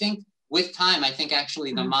 And I think with time, I think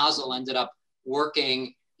actually the mazel ended up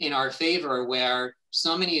working in our favor, where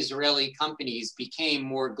so many Israeli companies became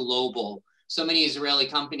more global. So many Israeli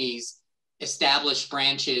companies established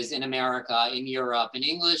branches in America, in Europe, and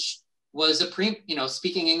English was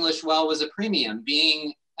speaking English well was a premium.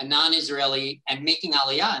 Being a non-Israeli and making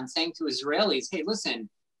Aliyah and saying to Israelis, hey, listen,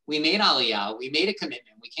 we made Aliyah, we made a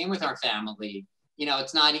commitment, we came with our family.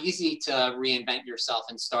 It's not easy to reinvent yourself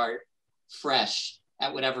and start fresh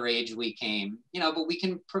at whatever age we came, but we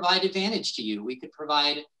can provide advantage to you. We could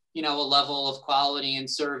provide, a level of quality and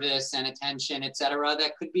service and attention, et cetera,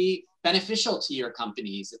 that could be beneficial to your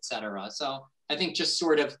companies, et cetera. So I think just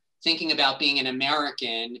sort of thinking about being an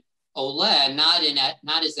American OLED,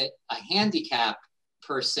 not as a handicap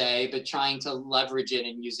per se, but trying to leverage it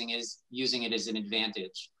and using it as an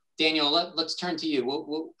advantage. Daniel, let's turn to you.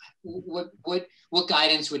 What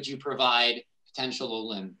guidance would you provide potential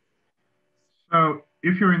OLIM? So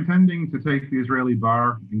if you're intending to take the Israeli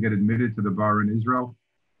bar and get admitted to the bar in Israel,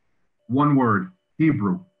 one word,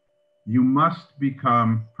 Hebrew. You must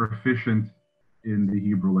become proficient in the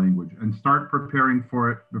Hebrew language and start preparing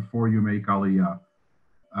for it before you make Aliyah.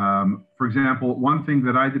 For example, one thing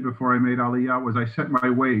that I did before I made Aliyah was I set my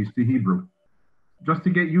ways to Hebrew, just to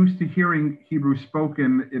get used to hearing Hebrew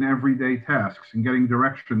spoken in everyday tasks and getting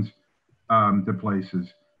directions to places.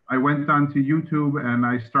 I went onto YouTube and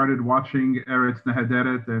I started watching Eretz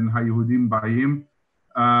Nehederet and Hayudim Bayim.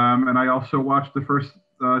 And I also watched the first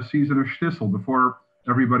season of Shtisel before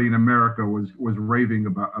everybody in America was raving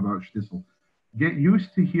about Shtisel. Get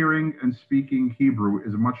used to hearing and speaking Hebrew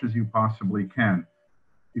as much as you possibly can.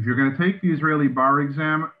 If you're going to take the Israeli bar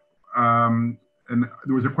exam, and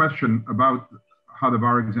there was a question about how the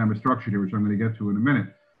bar exam is structured here, which I'm going to get to in a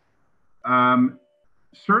minute.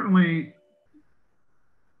 Certainly,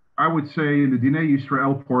 I would say in the Dinei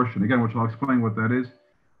Yisrael portion, again, which I'll explain what that is,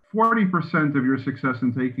 40% of your success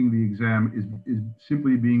in taking the exam is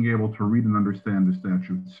simply being able to read and understand the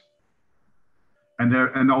statutes,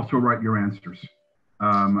 and also write your answers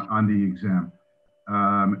on the exam.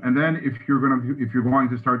 And then if you're going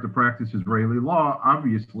to start to practice Israeli law,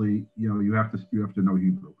 obviously, you have to know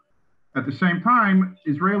Hebrew. At the same time,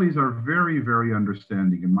 Israelis are very, very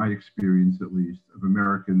understanding, in my experience at least, of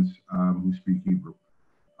Americans who speak Hebrew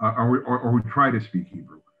or who try to speak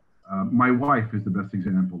Hebrew. My wife is the best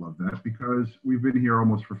example of that because we've been here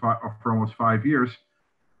for almost 5 years.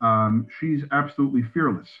 She's absolutely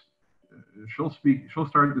fearless. She'll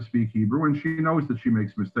start to speak Hebrew, and she knows that she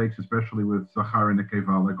makes mistakes, especially with Zachar and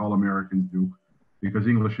Nekeva, like all Americans do, because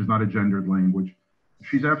English is not a gendered language.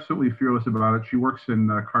 She's absolutely fearless about it. She works in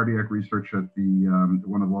cardiac research at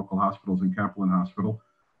one of the local hospitals in Kaplan Hospital.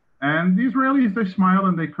 And the Israelis, they smile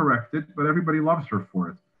and they correct it, but everybody loves her for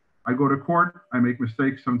it. I go to court, I make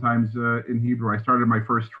mistakes sometimes in Hebrew. I started my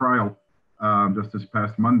first trial just this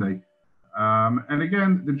past Monday. And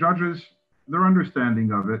again, the judges, they're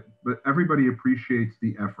understanding of it, but everybody appreciates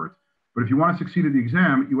the effort. But if you want to succeed at the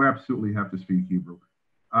exam, you absolutely have to speak Hebrew.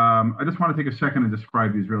 I just want to take a second and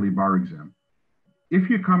describe the Israeli bar exam. If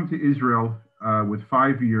you come to Israel with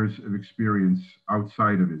 5 years of experience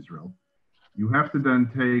outside of Israel, you have to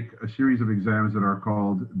then take a series of exams that are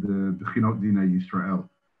called the Bechinot Dinei Yisrael,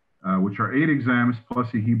 which are 8 exams plus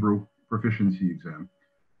a Hebrew proficiency exam.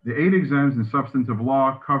 The 8 exams in substantive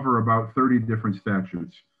law cover about 30 different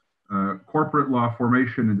statutes. Corporate law,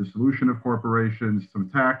 formation and dissolution of corporations, some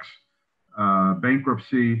tax,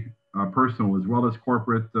 bankruptcy, personal as well as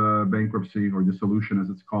corporate bankruptcy or dissolution as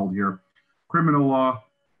it's called here, criminal law,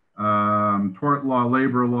 tort law,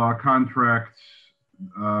 labor law, contracts,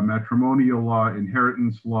 matrimonial law,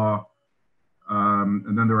 inheritance law,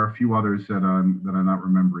 and then there are a few others that I'm not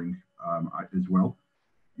remembering as well.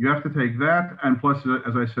 You have to take that, and plus,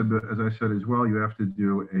 as I said as well, you have to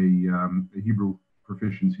do a Hebrew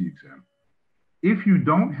proficiency exam. If you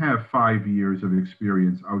don't have 5 years of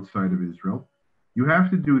experience outside of Israel, you have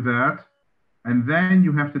to do that, and then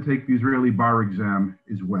you have to take the Israeli bar exam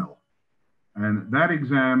as well. And that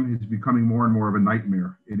exam is becoming more and more of a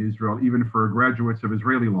nightmare in Israel, even for graduates of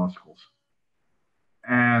Israeli law schools.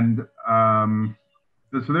 And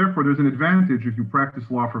so therefore, there's an advantage if you practice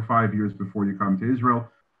law for 5 years before you come to Israel,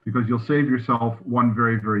 because you'll save yourself one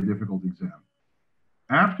very, very difficult exam.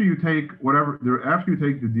 After you take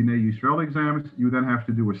the Dinei Yisrael exams, you then have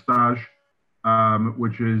to do a stage,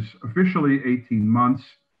 which is officially 18 months,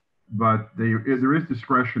 but there is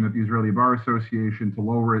discretion at the Israeli Bar Association to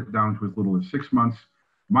lower it down to as little as 6 months.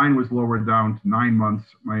 Mine was lowered down to 9 months.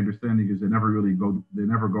 My understanding is they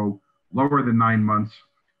never go lower than 9 months.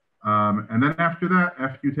 And then after that,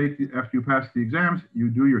 after you pass the exams, you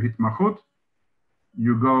do your hitmachut.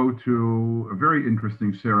 You go to a very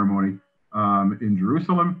interesting ceremony in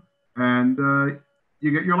Jerusalem, and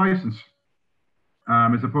you get your license.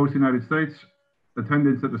 As opposed to the United States,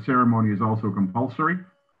 attendance at the ceremony is also compulsory,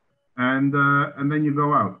 and then you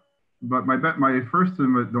go out. But my first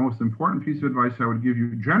and the most important piece of advice I would give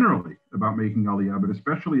you generally about making Aliyah, but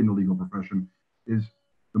especially in the legal profession, is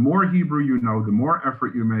the more Hebrew you know, the more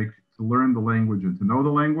effort you make to learn the language and to know the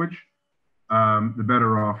language, the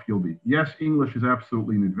better off you'll be. Yes, English is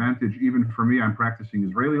absolutely an advantage. Even for me, I'm practicing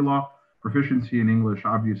Israeli law. Proficiency in English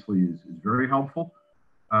obviously is very helpful,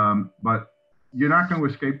 but you're not going to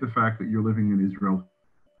escape the fact that you're living in Israel,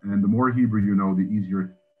 and the more Hebrew you know, the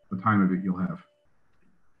easier the time of it you'll have.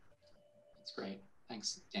 That's great.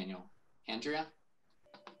 Thanks, Daniel. Andrea?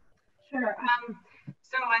 Sure.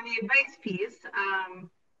 So on the advice piece,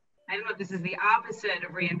 I don't know if this is the opposite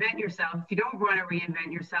of reinvent yourself. If you don't want to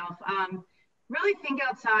reinvent yourself, really think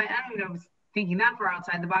outside. I don't know, thinking that far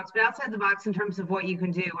outside the box, but outside the box in terms of what you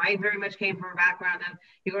can do. I very much came from a background of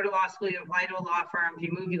you go to law school, you apply to a law firm,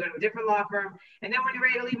 you move, you go to a different law firm, and then when you're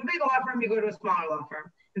ready to leave a big law firm, you go to a smaller law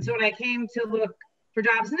firm. And so when I came to look for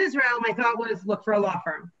jobs in Israel, my thought was look for a law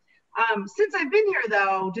firm. Since I've been here,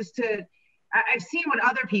 though, I've seen what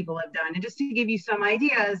other people have done, and just to give you some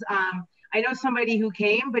ideas, I know somebody who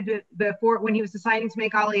came, but before, when he was deciding to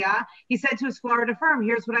make Aliyah, he said to his Florida firm,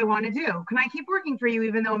 here's what I want to do. Can I keep working for you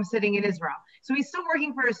even though I'm sitting in Israel? So he's still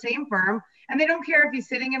working for the same firm, and they don't care if he's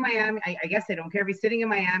sitting in Miami. I guess they don't care if he's sitting in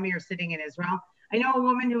Miami or sitting in Israel. I know a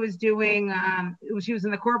woman who was doing, she was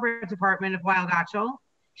in the corporate department of Weil Gotshal.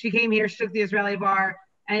 She came here, she took the Israeli bar,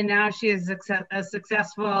 and now she is a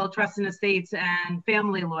successful trust and estates and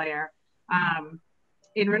family lawyer.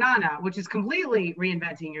 In Renana, which is completely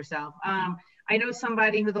reinventing yourself. I know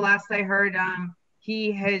somebody who the last I heard,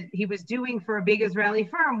 he was doing for a big Israeli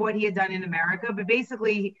firm what he had done in America, but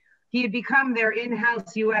basically he had become their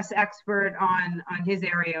in-house US expert on his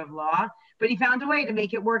area of law, but he found a way to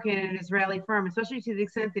make it work in an Israeli firm, especially to the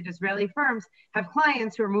extent that Israeli firms have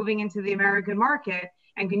clients who are moving into the American market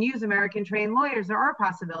and can use American trained lawyers. There are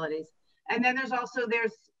possibilities. And then there's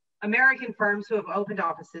American firms who have opened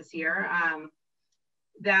offices here,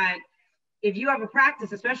 that if you have a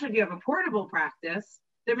practice, especially if you have a portable practice,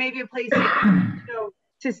 there may be a place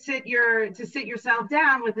to sit yourself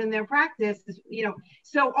down within their practice.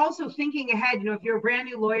 So also thinking ahead, if you're a brand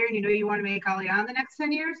new lawyer and you want to make Aliyah in the next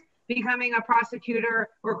 10 years, becoming a prosecutor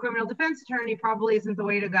or a criminal defense attorney probably isn't the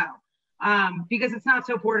way to go, because it's not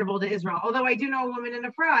so portable to Israel. Although I do know a woman in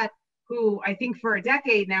Efrat who I think for a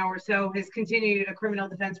decade now or so has continued a criminal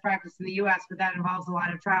defense practice in the US, but that involves a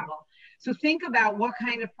lot of travel. So think about what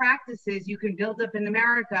kind of practices you can build up in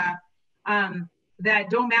America that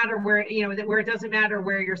don't matter where, where it doesn't matter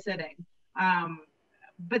where you're sitting.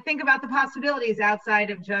 But think about the possibilities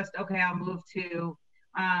outside of just, okay, I'll move to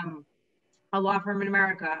a law firm in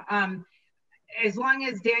America. As long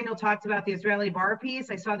as Daniel talked about the Israeli bar piece,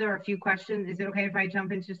 I saw there were a few questions. Is it okay if I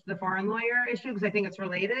jump into just the foreign lawyer issue? Because I think it's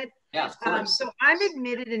related. Yeah, of course. So I'm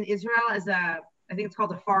admitted in Israel as I think it's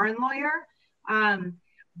called a foreign lawyer.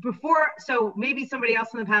 So maybe somebody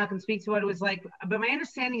else on the panel can speak to what it was like. But my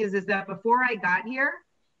understanding is that before I got here,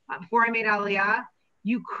 before I made Aliyah,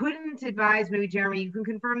 you couldn't advise, maybe Jeremy, you can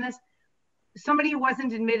confirm this, somebody who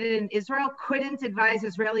wasn't admitted in Israel couldn't advise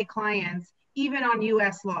Israeli clients even on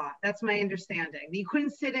US law. That's my understanding. You couldn't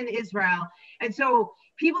sit in Israel. And so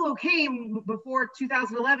people who came before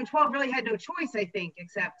 2011, 12 really had no choice, I think,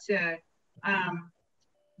 except to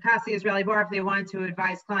pass the Israeli bar if they wanted to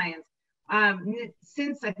advise clients.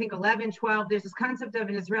 Since I think 11, 12, there's this concept of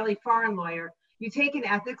an Israeli foreign lawyer. You take an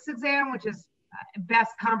ethics exam, which is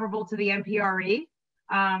best comparable to the MPRE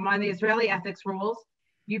on the Israeli ethics rules.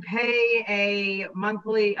 You pay an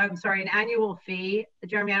annual fee.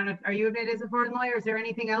 Jeremy, I don't know, are you admitted as a foreign lawyer? Is there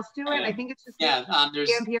anything else to it? I think it's just there's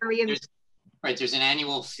the MPRE. There's an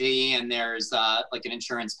annual fee and there's like an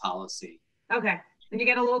insurance policy. Okay, and you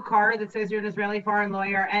get a little card that says you're an Israeli foreign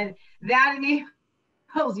lawyer, and that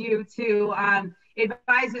enables you to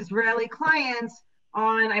advise Israeli clients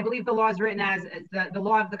on, I believe the law is written as the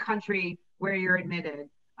law of the country where you're admitted,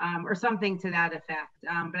 or something to that effect.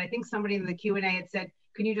 But I think somebody in the Q&A had said,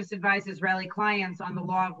 can you just advise Israeli clients on the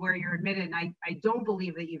law of where you're admitted? And I don't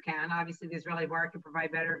believe that you can. Obviously, the Israeli bar can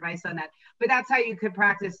provide better advice on that. But that's how you could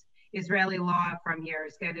practice Israeli law from here,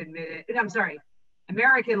 is get admitted.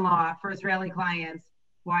 American law for Israeli clients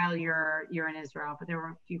while you're in Israel. But there were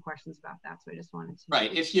a few questions about that, so I just wanted to.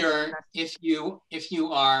 Right. If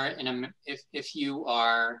you are an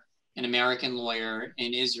American lawyer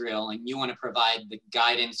in Israel and you want to provide the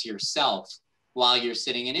guidance yourself while you're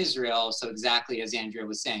sitting in Israel, so exactly as Andrea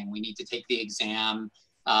was saying, we need to take the exam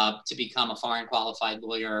to become a foreign qualified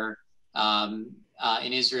lawyer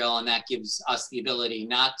in Israel, and that gives us the ability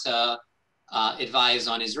not to advise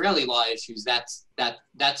on Israeli law issues. That's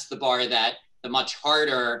the bar, that the much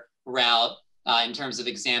harder route in terms of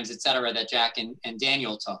exams, et cetera, that Jack and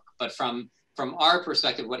Daniel took. But from our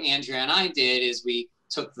perspective, what Andrea and I did is we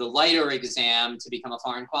took the lighter exam to become a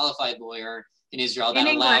foreign qualified lawyer in Israel. That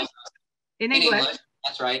allows in English.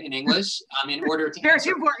 That's right, in English. In order to Very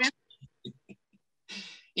answer important.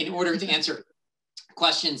 in order to answer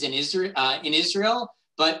questions in Israel,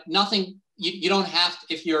 but nothing. You don't have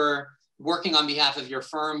to, if you're working on behalf of your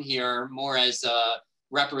firm here more as a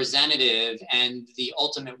representative, and the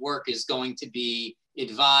ultimate work is going to be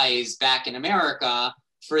advised back in America.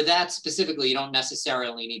 For that specifically, you don't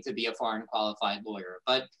necessarily need to be a foreign qualified lawyer.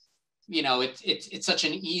 But you know, it's such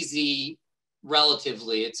an easy,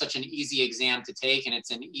 relatively, it's such an easy exam to take, and it's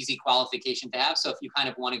an easy qualification to have. So if you kind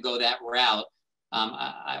of want to go that route,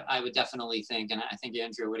 I would definitely think, and I think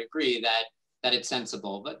Andrew would agree, that it's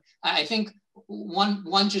sensible. But I think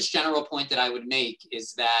one just general point that I would make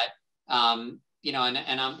is that you know,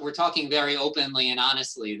 and we're talking very openly and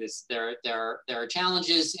honestly. There are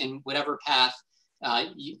challenges in whatever path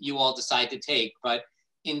you all decide to take. But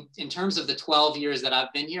in terms of the 12 years that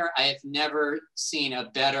I've been here, I have never seen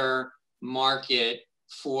a better market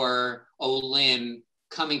for Olim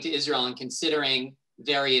coming to Israel and considering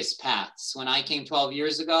various paths. When I came 12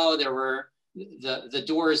 years ago, there were the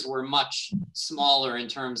doors were much smaller in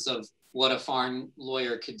terms of what a foreign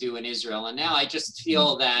lawyer could do in Israel. And now I just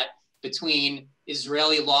feel that between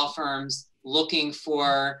Israeli law firms looking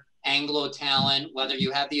for Anglo talent, whether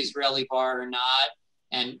you have the Israeli bar or not,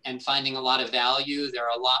 and finding a lot of value, there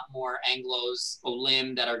are a lot more Anglos,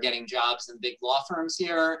 Olim, that are getting jobs in big law firms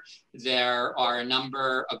here. There are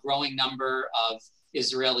a growing number of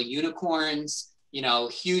Israeli unicorns, you know,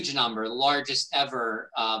 huge number, the largest ever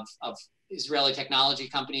of Israeli technology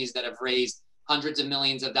companies that have raised hundreds of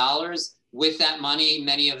millions of dollars. With that money,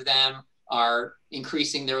 many of them are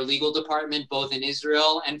increasing their legal department, both in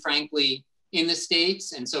Israel and frankly, in the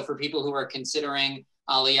States. And so for people who are considering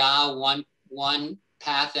Aliyah, one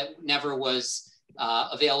path that never was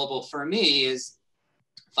available for me is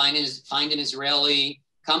find an Israeli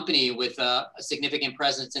company with a significant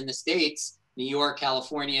presence in the States, New York,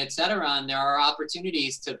 California, et cetera. And there are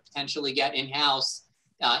opportunities to potentially get in-house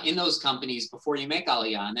in those companies before you make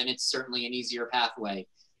Aliyah. And then it's certainly an easier pathway.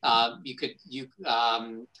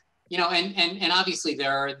 You know, and obviously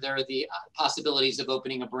there are the possibilities of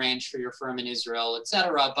opening a branch for your firm in Israel, et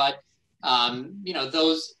cetera. But you know,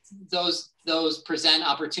 those present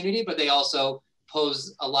opportunity, but they also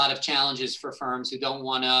pose a lot of challenges for firms who don't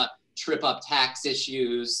want to trip up tax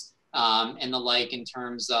issues and the like in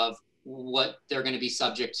terms of what they're going to be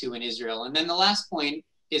subject to in Israel. And then the last point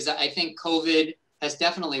is that I think COVID has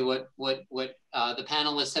definitely, what the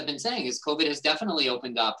panelists have been saying, is COVID has definitely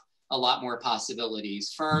opened up a lot more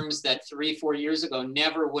possibilities. Firms that 3-4 years ago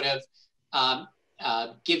never would have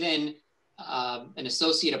given an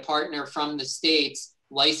associate, a partner from the States,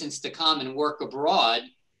 license to come and work abroad.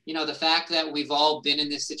 You know, the fact that we've all been in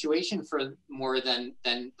this situation for more than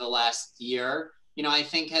the last year, you know, I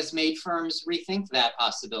think has made firms rethink that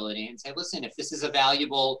possibility and say, listen, if this is a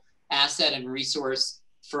valuable asset and resource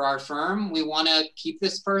for our firm, we want to keep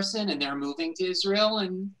this person, and they're moving to Israel.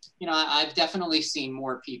 And, you know, I've definitely seen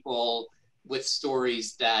more people with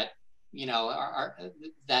stories that, you know,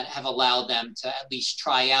 that have allowed them to at least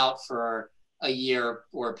try out for a year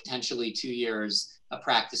or potentially 2 years a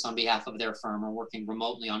practice on behalf of their firm or working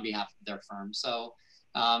remotely on behalf of their firm. So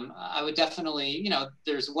I would definitely, you know,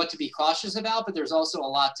 there's what to be cautious about, but there's also a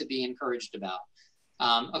lot to be encouraged about.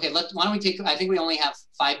 Okay, why don't we take, I think we only have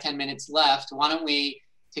 5-10 minutes left. Why don't we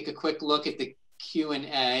take a quick look at the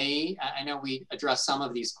Q&A. I know we addressed some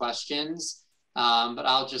of these questions, but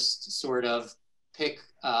I'll just sort of pick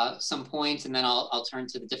some points, and then I'll turn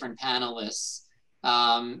to the different panelists.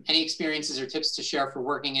 Any experiences or tips to share for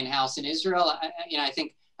working in-house in Israel? You know, I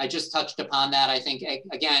think I just touched upon that. I think,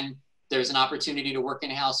 again, there's an opportunity to work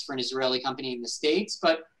in-house for an Israeli company in the States,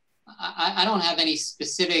 but I don't have any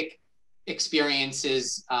specific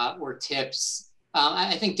experiences or tips.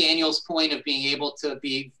 I think Daniel's point of being able to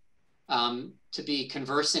be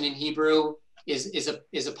conversant in Hebrew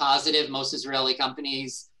is a positive. Most Israeli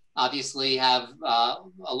companies obviously have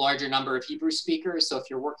a larger number of Hebrew speakers. So if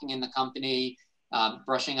you're working in the company,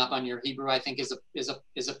 brushing up on your Hebrew, I think is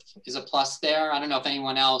a plus there. I don't know if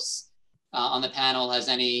anyone else on the panel has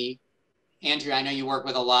any. Andrea, I know you work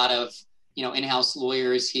with a lot of, you know, in-house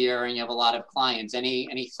lawyers here, and you have a lot of clients.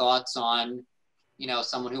 Any thoughts on, you know,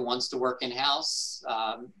 someone who wants to work in-house?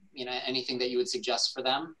 You know, anything that you would suggest for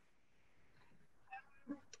them?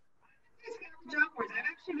 Job boards. I've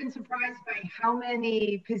actually been surprised by how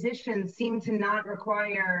many positions seem to not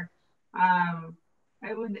require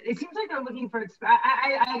It seems like they're looking for.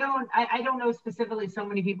 I don't know specifically so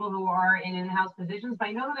many people who are in in-house positions, but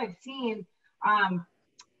I know that I've seen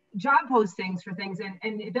job postings for things,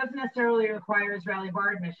 and it doesn't necessarily require Israeli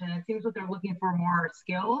bar admission. It seems like they're looking for more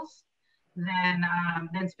skills than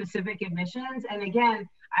specific admissions. And again,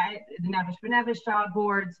 the Nefesh B'Nefesh job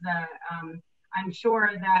boards, I'm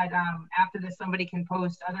sure that after this, somebody can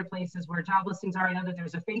post other places where job listings are. I know that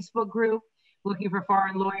there's a Facebook group looking for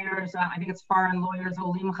foreign lawyers. I think it's Foreign Lawyers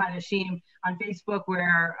Olim Chadashim on Facebook,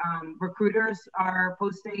 where recruiters are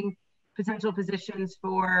posting potential positions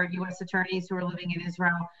for U.S. attorneys who are living in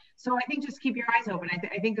Israel. So I think just keep your eyes open.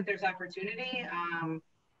 I think that there's opportunity.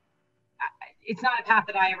 It's not a path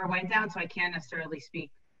that I ever went down, so I can't necessarily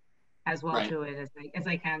speak as well to it as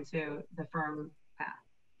I can to the firm path.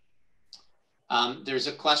 There's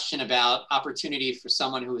a question about opportunity for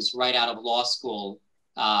someone who is right out of law school,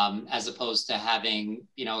 as opposed to having,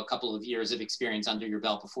 a couple of years of experience under your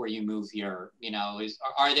belt before you move here.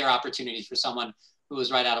 Are there opportunities for someone who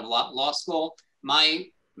is right out of law school?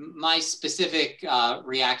 My specific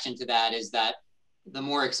reaction to that is that the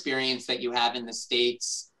more experience that you have in the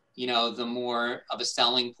States, the more of a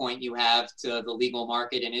selling point you have to the legal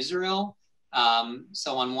market in Israel.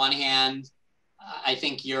 So on one hand, I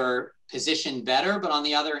think you're positioned better, but on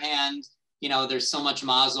the other hand, there's so much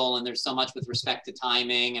mazel and there's so much with respect to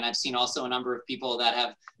timing. And I've seen also a number of people that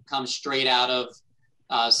have come straight out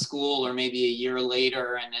of school or maybe a year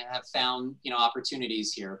later and have found,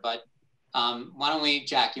 opportunities here. But why don't we,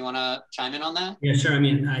 Jack, you want to chime in on that? Yeah, sure. I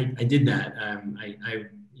mean, I did that.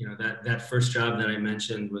 That first job that I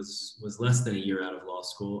mentioned was less than a year out of law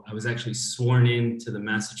school. I was actually sworn in to the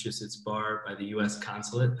Massachusetts bar by the U.S.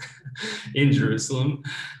 consulate in Jerusalem.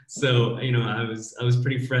 So, I was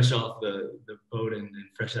pretty fresh off the boat and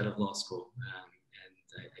fresh out of law school.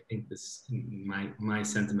 And I think my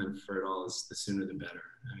sentiment for it all is the sooner the better.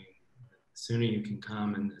 I mean, the sooner you can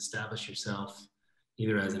come and establish yourself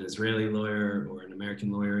either as an Israeli lawyer or an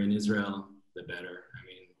American lawyer in Israel, the better. I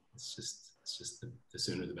mean, it's just the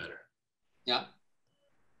sooner the better. Yeah.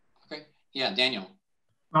 Okay. Yeah, Daniel.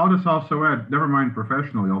 I'll just also add, never mind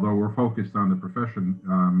professionally, although we're focused on the profession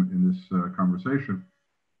in this conversation.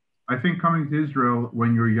 I think coming to Israel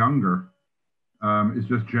when you're younger is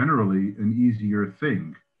just generally an easier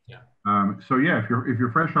thing. Yeah. So yeah, if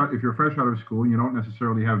you're fresh out of school, you don't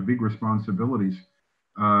necessarily have big responsibilities,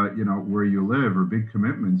 where you live or big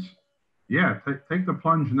commitments. Yeah, take the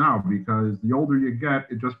plunge now, because the older you get,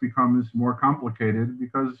 it just becomes more complicated,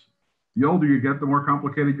 because the older you get, the more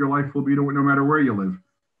complicated your life will be no matter where you live.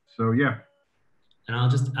 So yeah. And I'll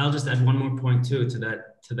just add one more point too to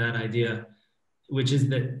that idea, which is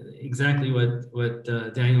that exactly what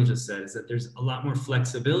Daniel just said, is that there's a lot more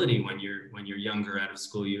flexibility when you're younger out of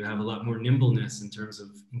school. You have a lot more nimbleness in terms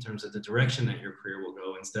of the direction that your career will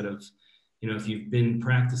go, instead of, if you've been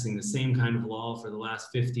practicing the same kind of law for the last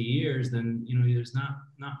 50 years, then, there's not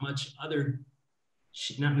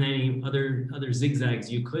many other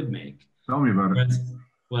zigzags you could make. Tell me about it.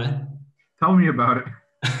 What? Tell me about it.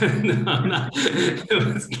 No,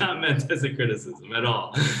 it's not meant as a criticism at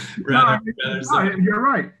all. You're right.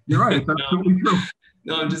 It's absolutely true.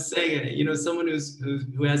 No, I'm just saying, someone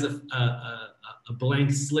who has a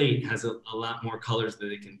blank slate has a lot more colors that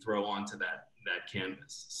they can throw onto that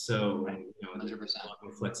canvas. So, there's a lot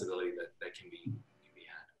more flexibility that can be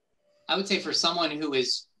had. I would say for someone who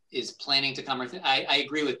is planning to come, I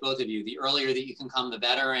agree with both of you. The earlier that you can come, the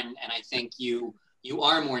better. And I think you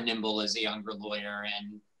are more nimble as a younger lawyer,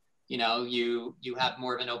 and you have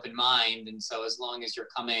more of an open mind. And so as long as you're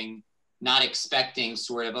coming, not expecting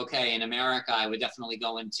sort of, okay, in America, I would definitely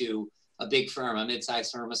go into a big firm, a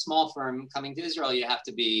mid-sized firm, a small firm. Coming to Israel, you have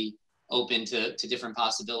to be open to different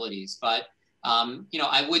possibilities. But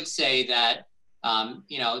I would say that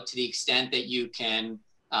to the extent that you can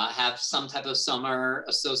have some type of summer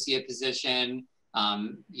associate position,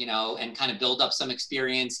 and kind of build up some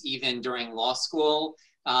experience even during law school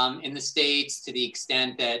in the States, to the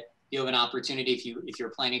extent that you have an opportunity, if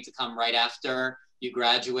you're planning to come right after you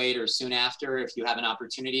graduate or soon after, if you have an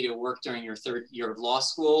opportunity to work during your third year of law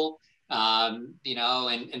school,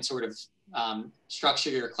 and sort of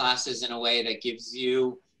structure your classes in a way that gives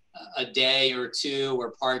you a day or two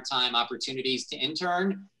or part-time opportunities to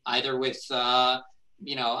intern, either with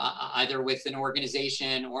either with an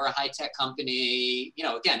organization or a high-tech company,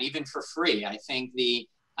 again, even for free. I think the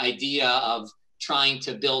idea of trying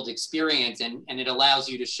to build experience, and it allows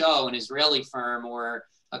you to show an Israeli firm or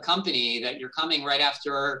a company that you're coming right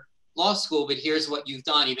after law school, but here's what you've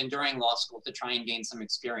done even during law school to try and gain some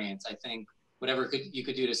experience. I think whatever you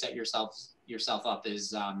could do to set yourself up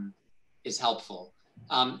is helpful.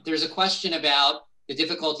 There's a question about the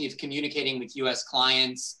difficulty of communicating with U.S.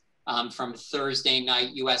 clients from Thursday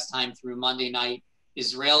night U.S. time through Monday night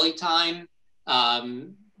Israeli time.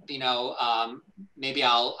 Maybe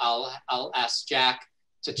I'll ask Jack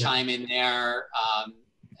to chime in there.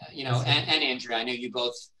 And Andrea, I know you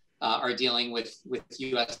both are dealing with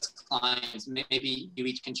U.S. clients. Maybe you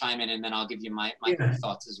each can chime in, and then I'll give you my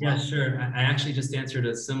thoughts as well. Yeah, sure. I actually just answered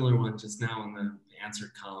a similar one just now in the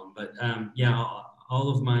answered column. But all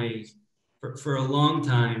of my, for a long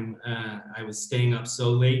time, I was staying up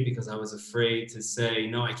so late because I was afraid to say,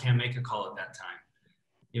 no, I can't make a call at that time.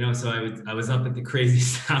 So I was up at the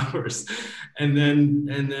craziest hours, and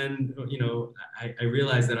then I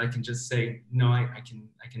realized that I can just say, no, I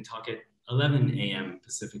can talk at 11 a.m.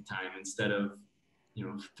 Pacific time instead of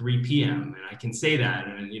 3 p.m. and I can say that,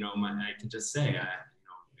 and I can just say,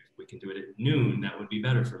 if we can do it at noon, that would be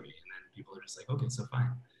better for me. And then people are just like, okay, so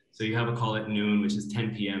fine. So you have a call at noon, which is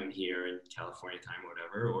 10 p.m. here in California time, or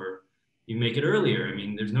whatever, or you make it earlier. I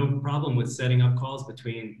mean, there's no problem with setting up calls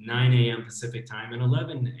between 9 a.m. Pacific time and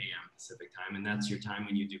 11 a.m. Pacific time, and that's your time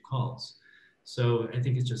when you do calls. So I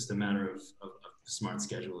think it's just a matter of smart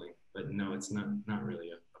scheduling, but no, it's not really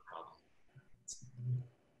a problem.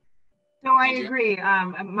 So I agree.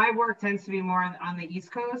 My work tends to be more on the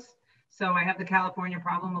East Coast, so I have the California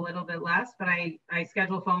problem a little bit less, but I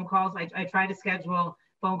schedule phone calls. I try to schedule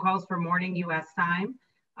phone calls for morning U.S. time.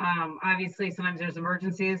 Obviously, sometimes there's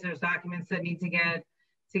emergencies, there's documents that need to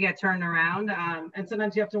get turned around, and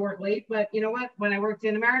sometimes you have to work late. But you know what? When I worked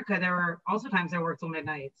in America, there were also times I worked till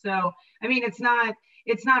midnight. So I mean, it's not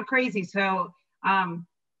crazy. So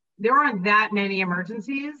there aren't that many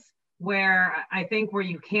emergencies where I think where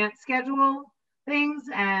you can't schedule things,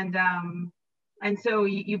 and so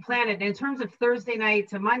you plan it in terms of Thursday night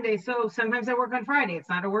to Monday. So sometimes I work on Friday. It's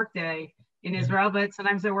not a work day in Israel, but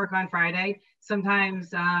sometimes I work on Friday.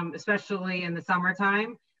 Sometimes, especially in the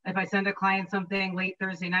summertime, if I send a client something late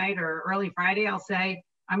Thursday night or early Friday, I'll say,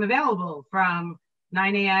 I'm available from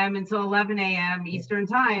 9 a.m. until 11 a.m. Eastern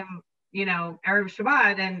time, Erev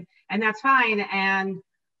Shabbat, and that's fine. And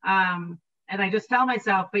I just tell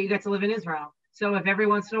myself, but you get to live in Israel. So if every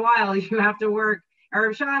once in a while you have to work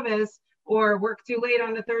Erev Shabbos or work too late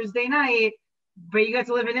on a Thursday night, but you get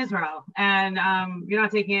to live in Israel, and you're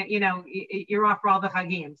not taking it, you're off for all the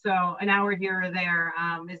Chagim. So an hour here or there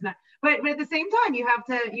is not, but at the same time, you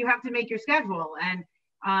have to make your schedule.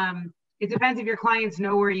 And it depends if your clients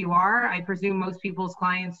know where you are. I presume most people's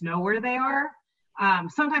clients know where they are.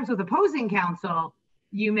 Sometimes with opposing counsel,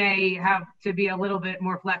 you may have to be a little bit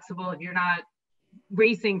more flexible if you're not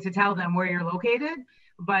racing to tell them where you're located.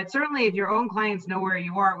 But certainly if your own clients know where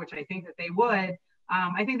you are, which I think that they would,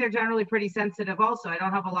 I think they're generally pretty sensitive also. I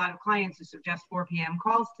don't have a lot of clients who suggest 4 p.m.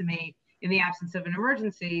 calls to me in the absence of an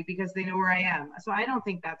emergency because they know where I am. So I don't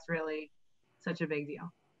think that's really such a big deal.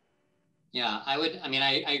 Yeah, I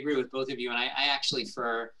agree with both of you. And I actually,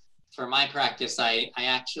 for my practice, I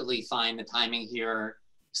actually find the timing here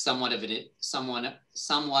somewhat of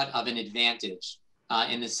an advantage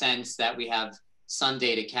in the sense that we have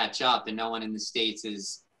Sunday to catch up and no one in the States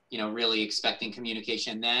is really expecting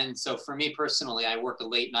communication then. So for me personally, I work a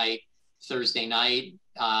late night Thursday night,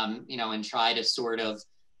 and try to sort of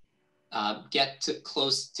get to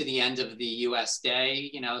close to the end of the US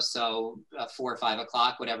day, so 4 or 5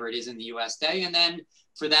 o'clock, whatever it is in the US day. And then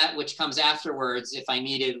for that, which comes afterwards, if I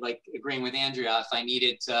needed, like agreeing with Andrea, if I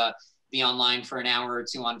needed to be online for an hour or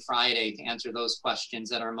two on Friday to answer those questions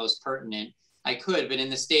that are most pertinent, I could. But in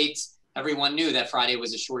the States, everyone knew that Friday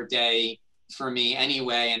was a short day for me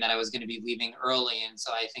anyway, and that I was going to be leaving early. And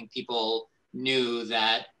so I think people knew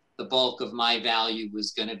that the bulk of my value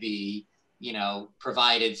was going to be,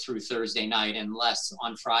 provided through Thursday night and less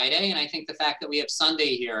on Friday. And I think the fact that we have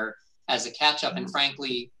Sunday here as a catch up, and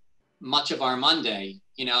frankly, much of our Monday,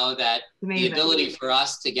 that the ability for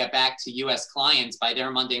us to get back to US clients by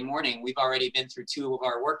their Monday morning, we've already been through 2 of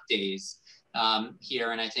our work days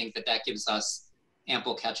here. And I think that gives us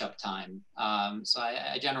ample catch-up time. So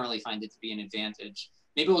I generally find it to be an advantage.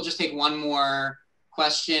 Maybe we'll just take one more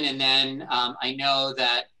question, and then I know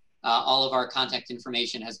that all of our contact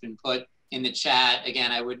information has been put in the chat. Again,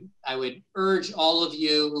 I would urge all of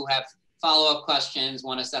you who have follow-up questions,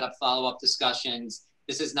 want to set up follow-up discussions.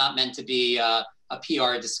 This is not meant to be a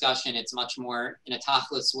PR discussion. It's much more in a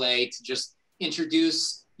tachlis way to just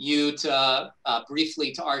introduce you to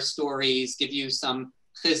briefly to our stories, give you some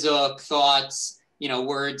chizuk thoughts,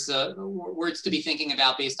 words to be thinking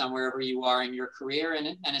about based on wherever you are in your career,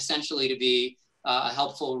 and essentially to be a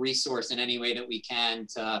helpful resource in any way that we can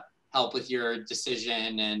to help with your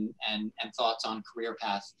decision and thoughts on career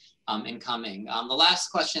path in coming. The last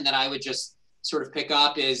question that I would just sort of pick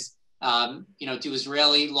up is, do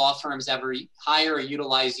Israeli law firms ever hire or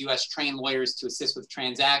utilize U.S. trained lawyers to assist with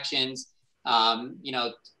transactions,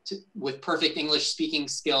 with perfect English speaking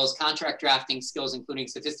skills, contract drafting skills, including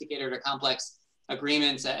sophisticated or complex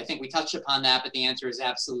agreements? I think we touched upon that, but the answer is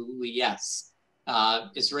absolutely yes.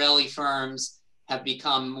 Israeli firms have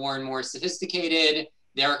become more and more sophisticated.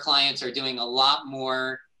 Their clients are doing a lot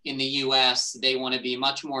more in the US. They want to be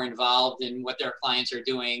much more involved in what their clients are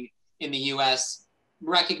doing in the US,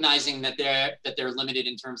 recognizing that they're limited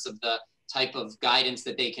in terms of the type of guidance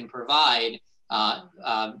that they can provide,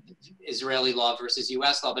 Israeli law versus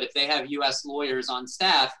US law. But if they have US lawyers on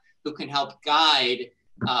staff who can help guide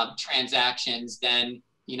transactions, then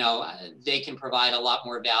they can provide a lot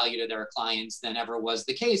more value to their clients than ever was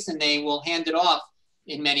the case. And they will hand it off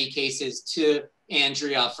in many cases to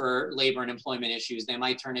Andrea for labor and employment issues. They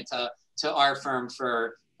might turn it to our firm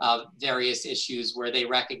for various issues where they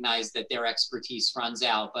recognize that their expertise runs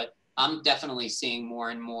out. But I'm definitely seeing more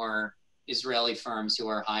and more Israeli firms who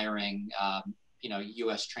are hiring,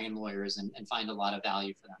 US trained lawyers and find a lot of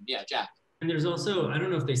value for them. Yeah, Jack. And there's also, I don't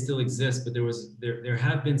know if they still exist, but there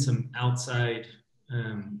have been some outside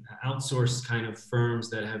outsourced kind of firms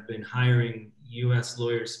that have been hiring US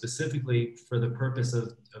lawyers specifically for the purpose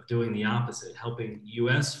of doing the opposite, helping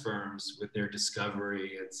US firms with their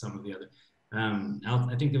discovery and some of the other,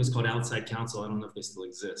 I think it was called outside counsel. I don't know if they still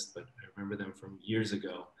exist, but I remember them from years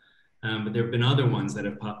ago. But there have been other ones that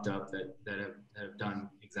have popped up that have done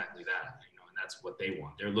exactly that, and that's what they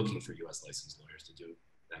want. They're looking for US licensed lawyers to do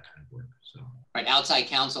that kind of work. So right, outside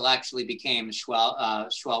counsel actually became Schwell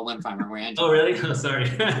Wimpheimer. Oh, really? Oh, sorry.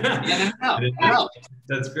 No.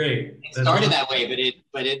 That's great. It started that way,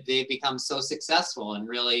 but they've become so successful and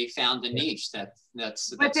really found a niche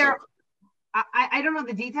that's. But I don't know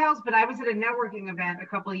the details, but I was at a networking event a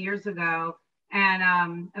couple of years ago, and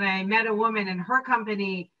I met a woman in her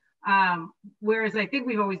company. Whereas I think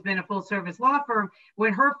we've always been a full service law firm.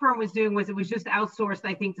 What her firm was doing was it was just outsourced,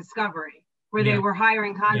 I think, discovery, where they were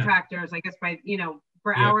hiring contractors, I guess, by,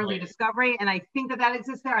 for hourly discovery. And I think that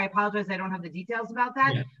exists there. I apologize, I don't have the details about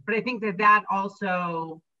that, but I think that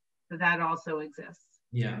also exists.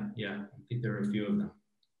 Yeah, I think there are a few of them.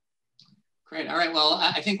 Great. All right. Well,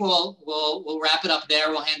 I think we'll wrap it up there.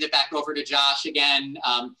 We'll hand it back over to Josh again.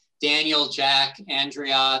 Daniel, Jack,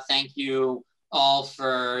 Andrea, thank you all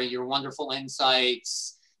for your wonderful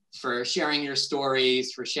insights, for sharing your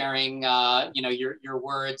stories, for sharing your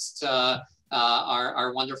words to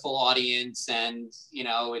our wonderful audience. And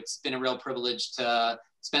it's been a real privilege to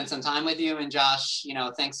spend some time with you. And Josh,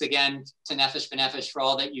 thanks again to Nefesh B'Nefesh for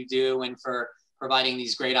all that you do and for providing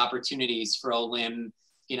these great opportunities for Olim,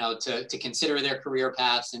 to consider their career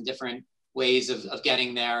paths and different ways of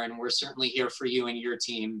getting there. And we're certainly here for you and your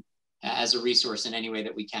team as a resource in any way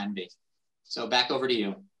that we can be. So back over to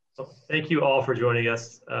you. Well, thank you all for joining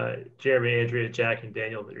us. Jeremy, Andrea, Jack, and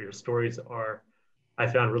Daniel, your stories are, I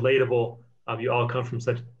found, relatable. You all come from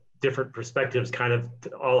such different perspectives, kind of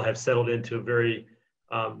all have settled into a very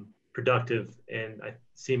productive and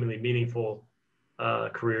seemingly meaningful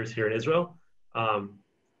careers here in Israel.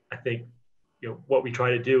 I think what we try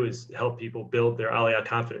to do is help people build their Aliyah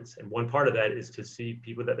confidence. And one part of that is to see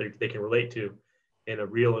people that they can relate to in a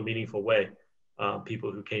real and meaningful way.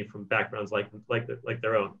 People who came from backgrounds like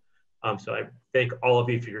their own. So I thank all of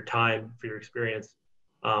you for your time, for your experience.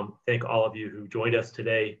 Thank all of you who joined us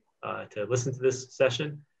today to listen to this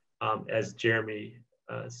session. As Jeremy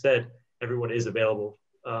said, everyone is available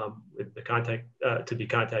with the contact to be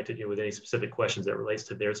contacted with any specific questions that relates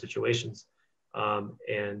to their situations.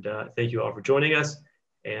 And thank you all for joining us.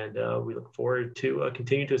 And we look forward to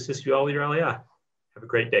continue to assist you all with your Aliyah. Have a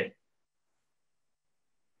great day.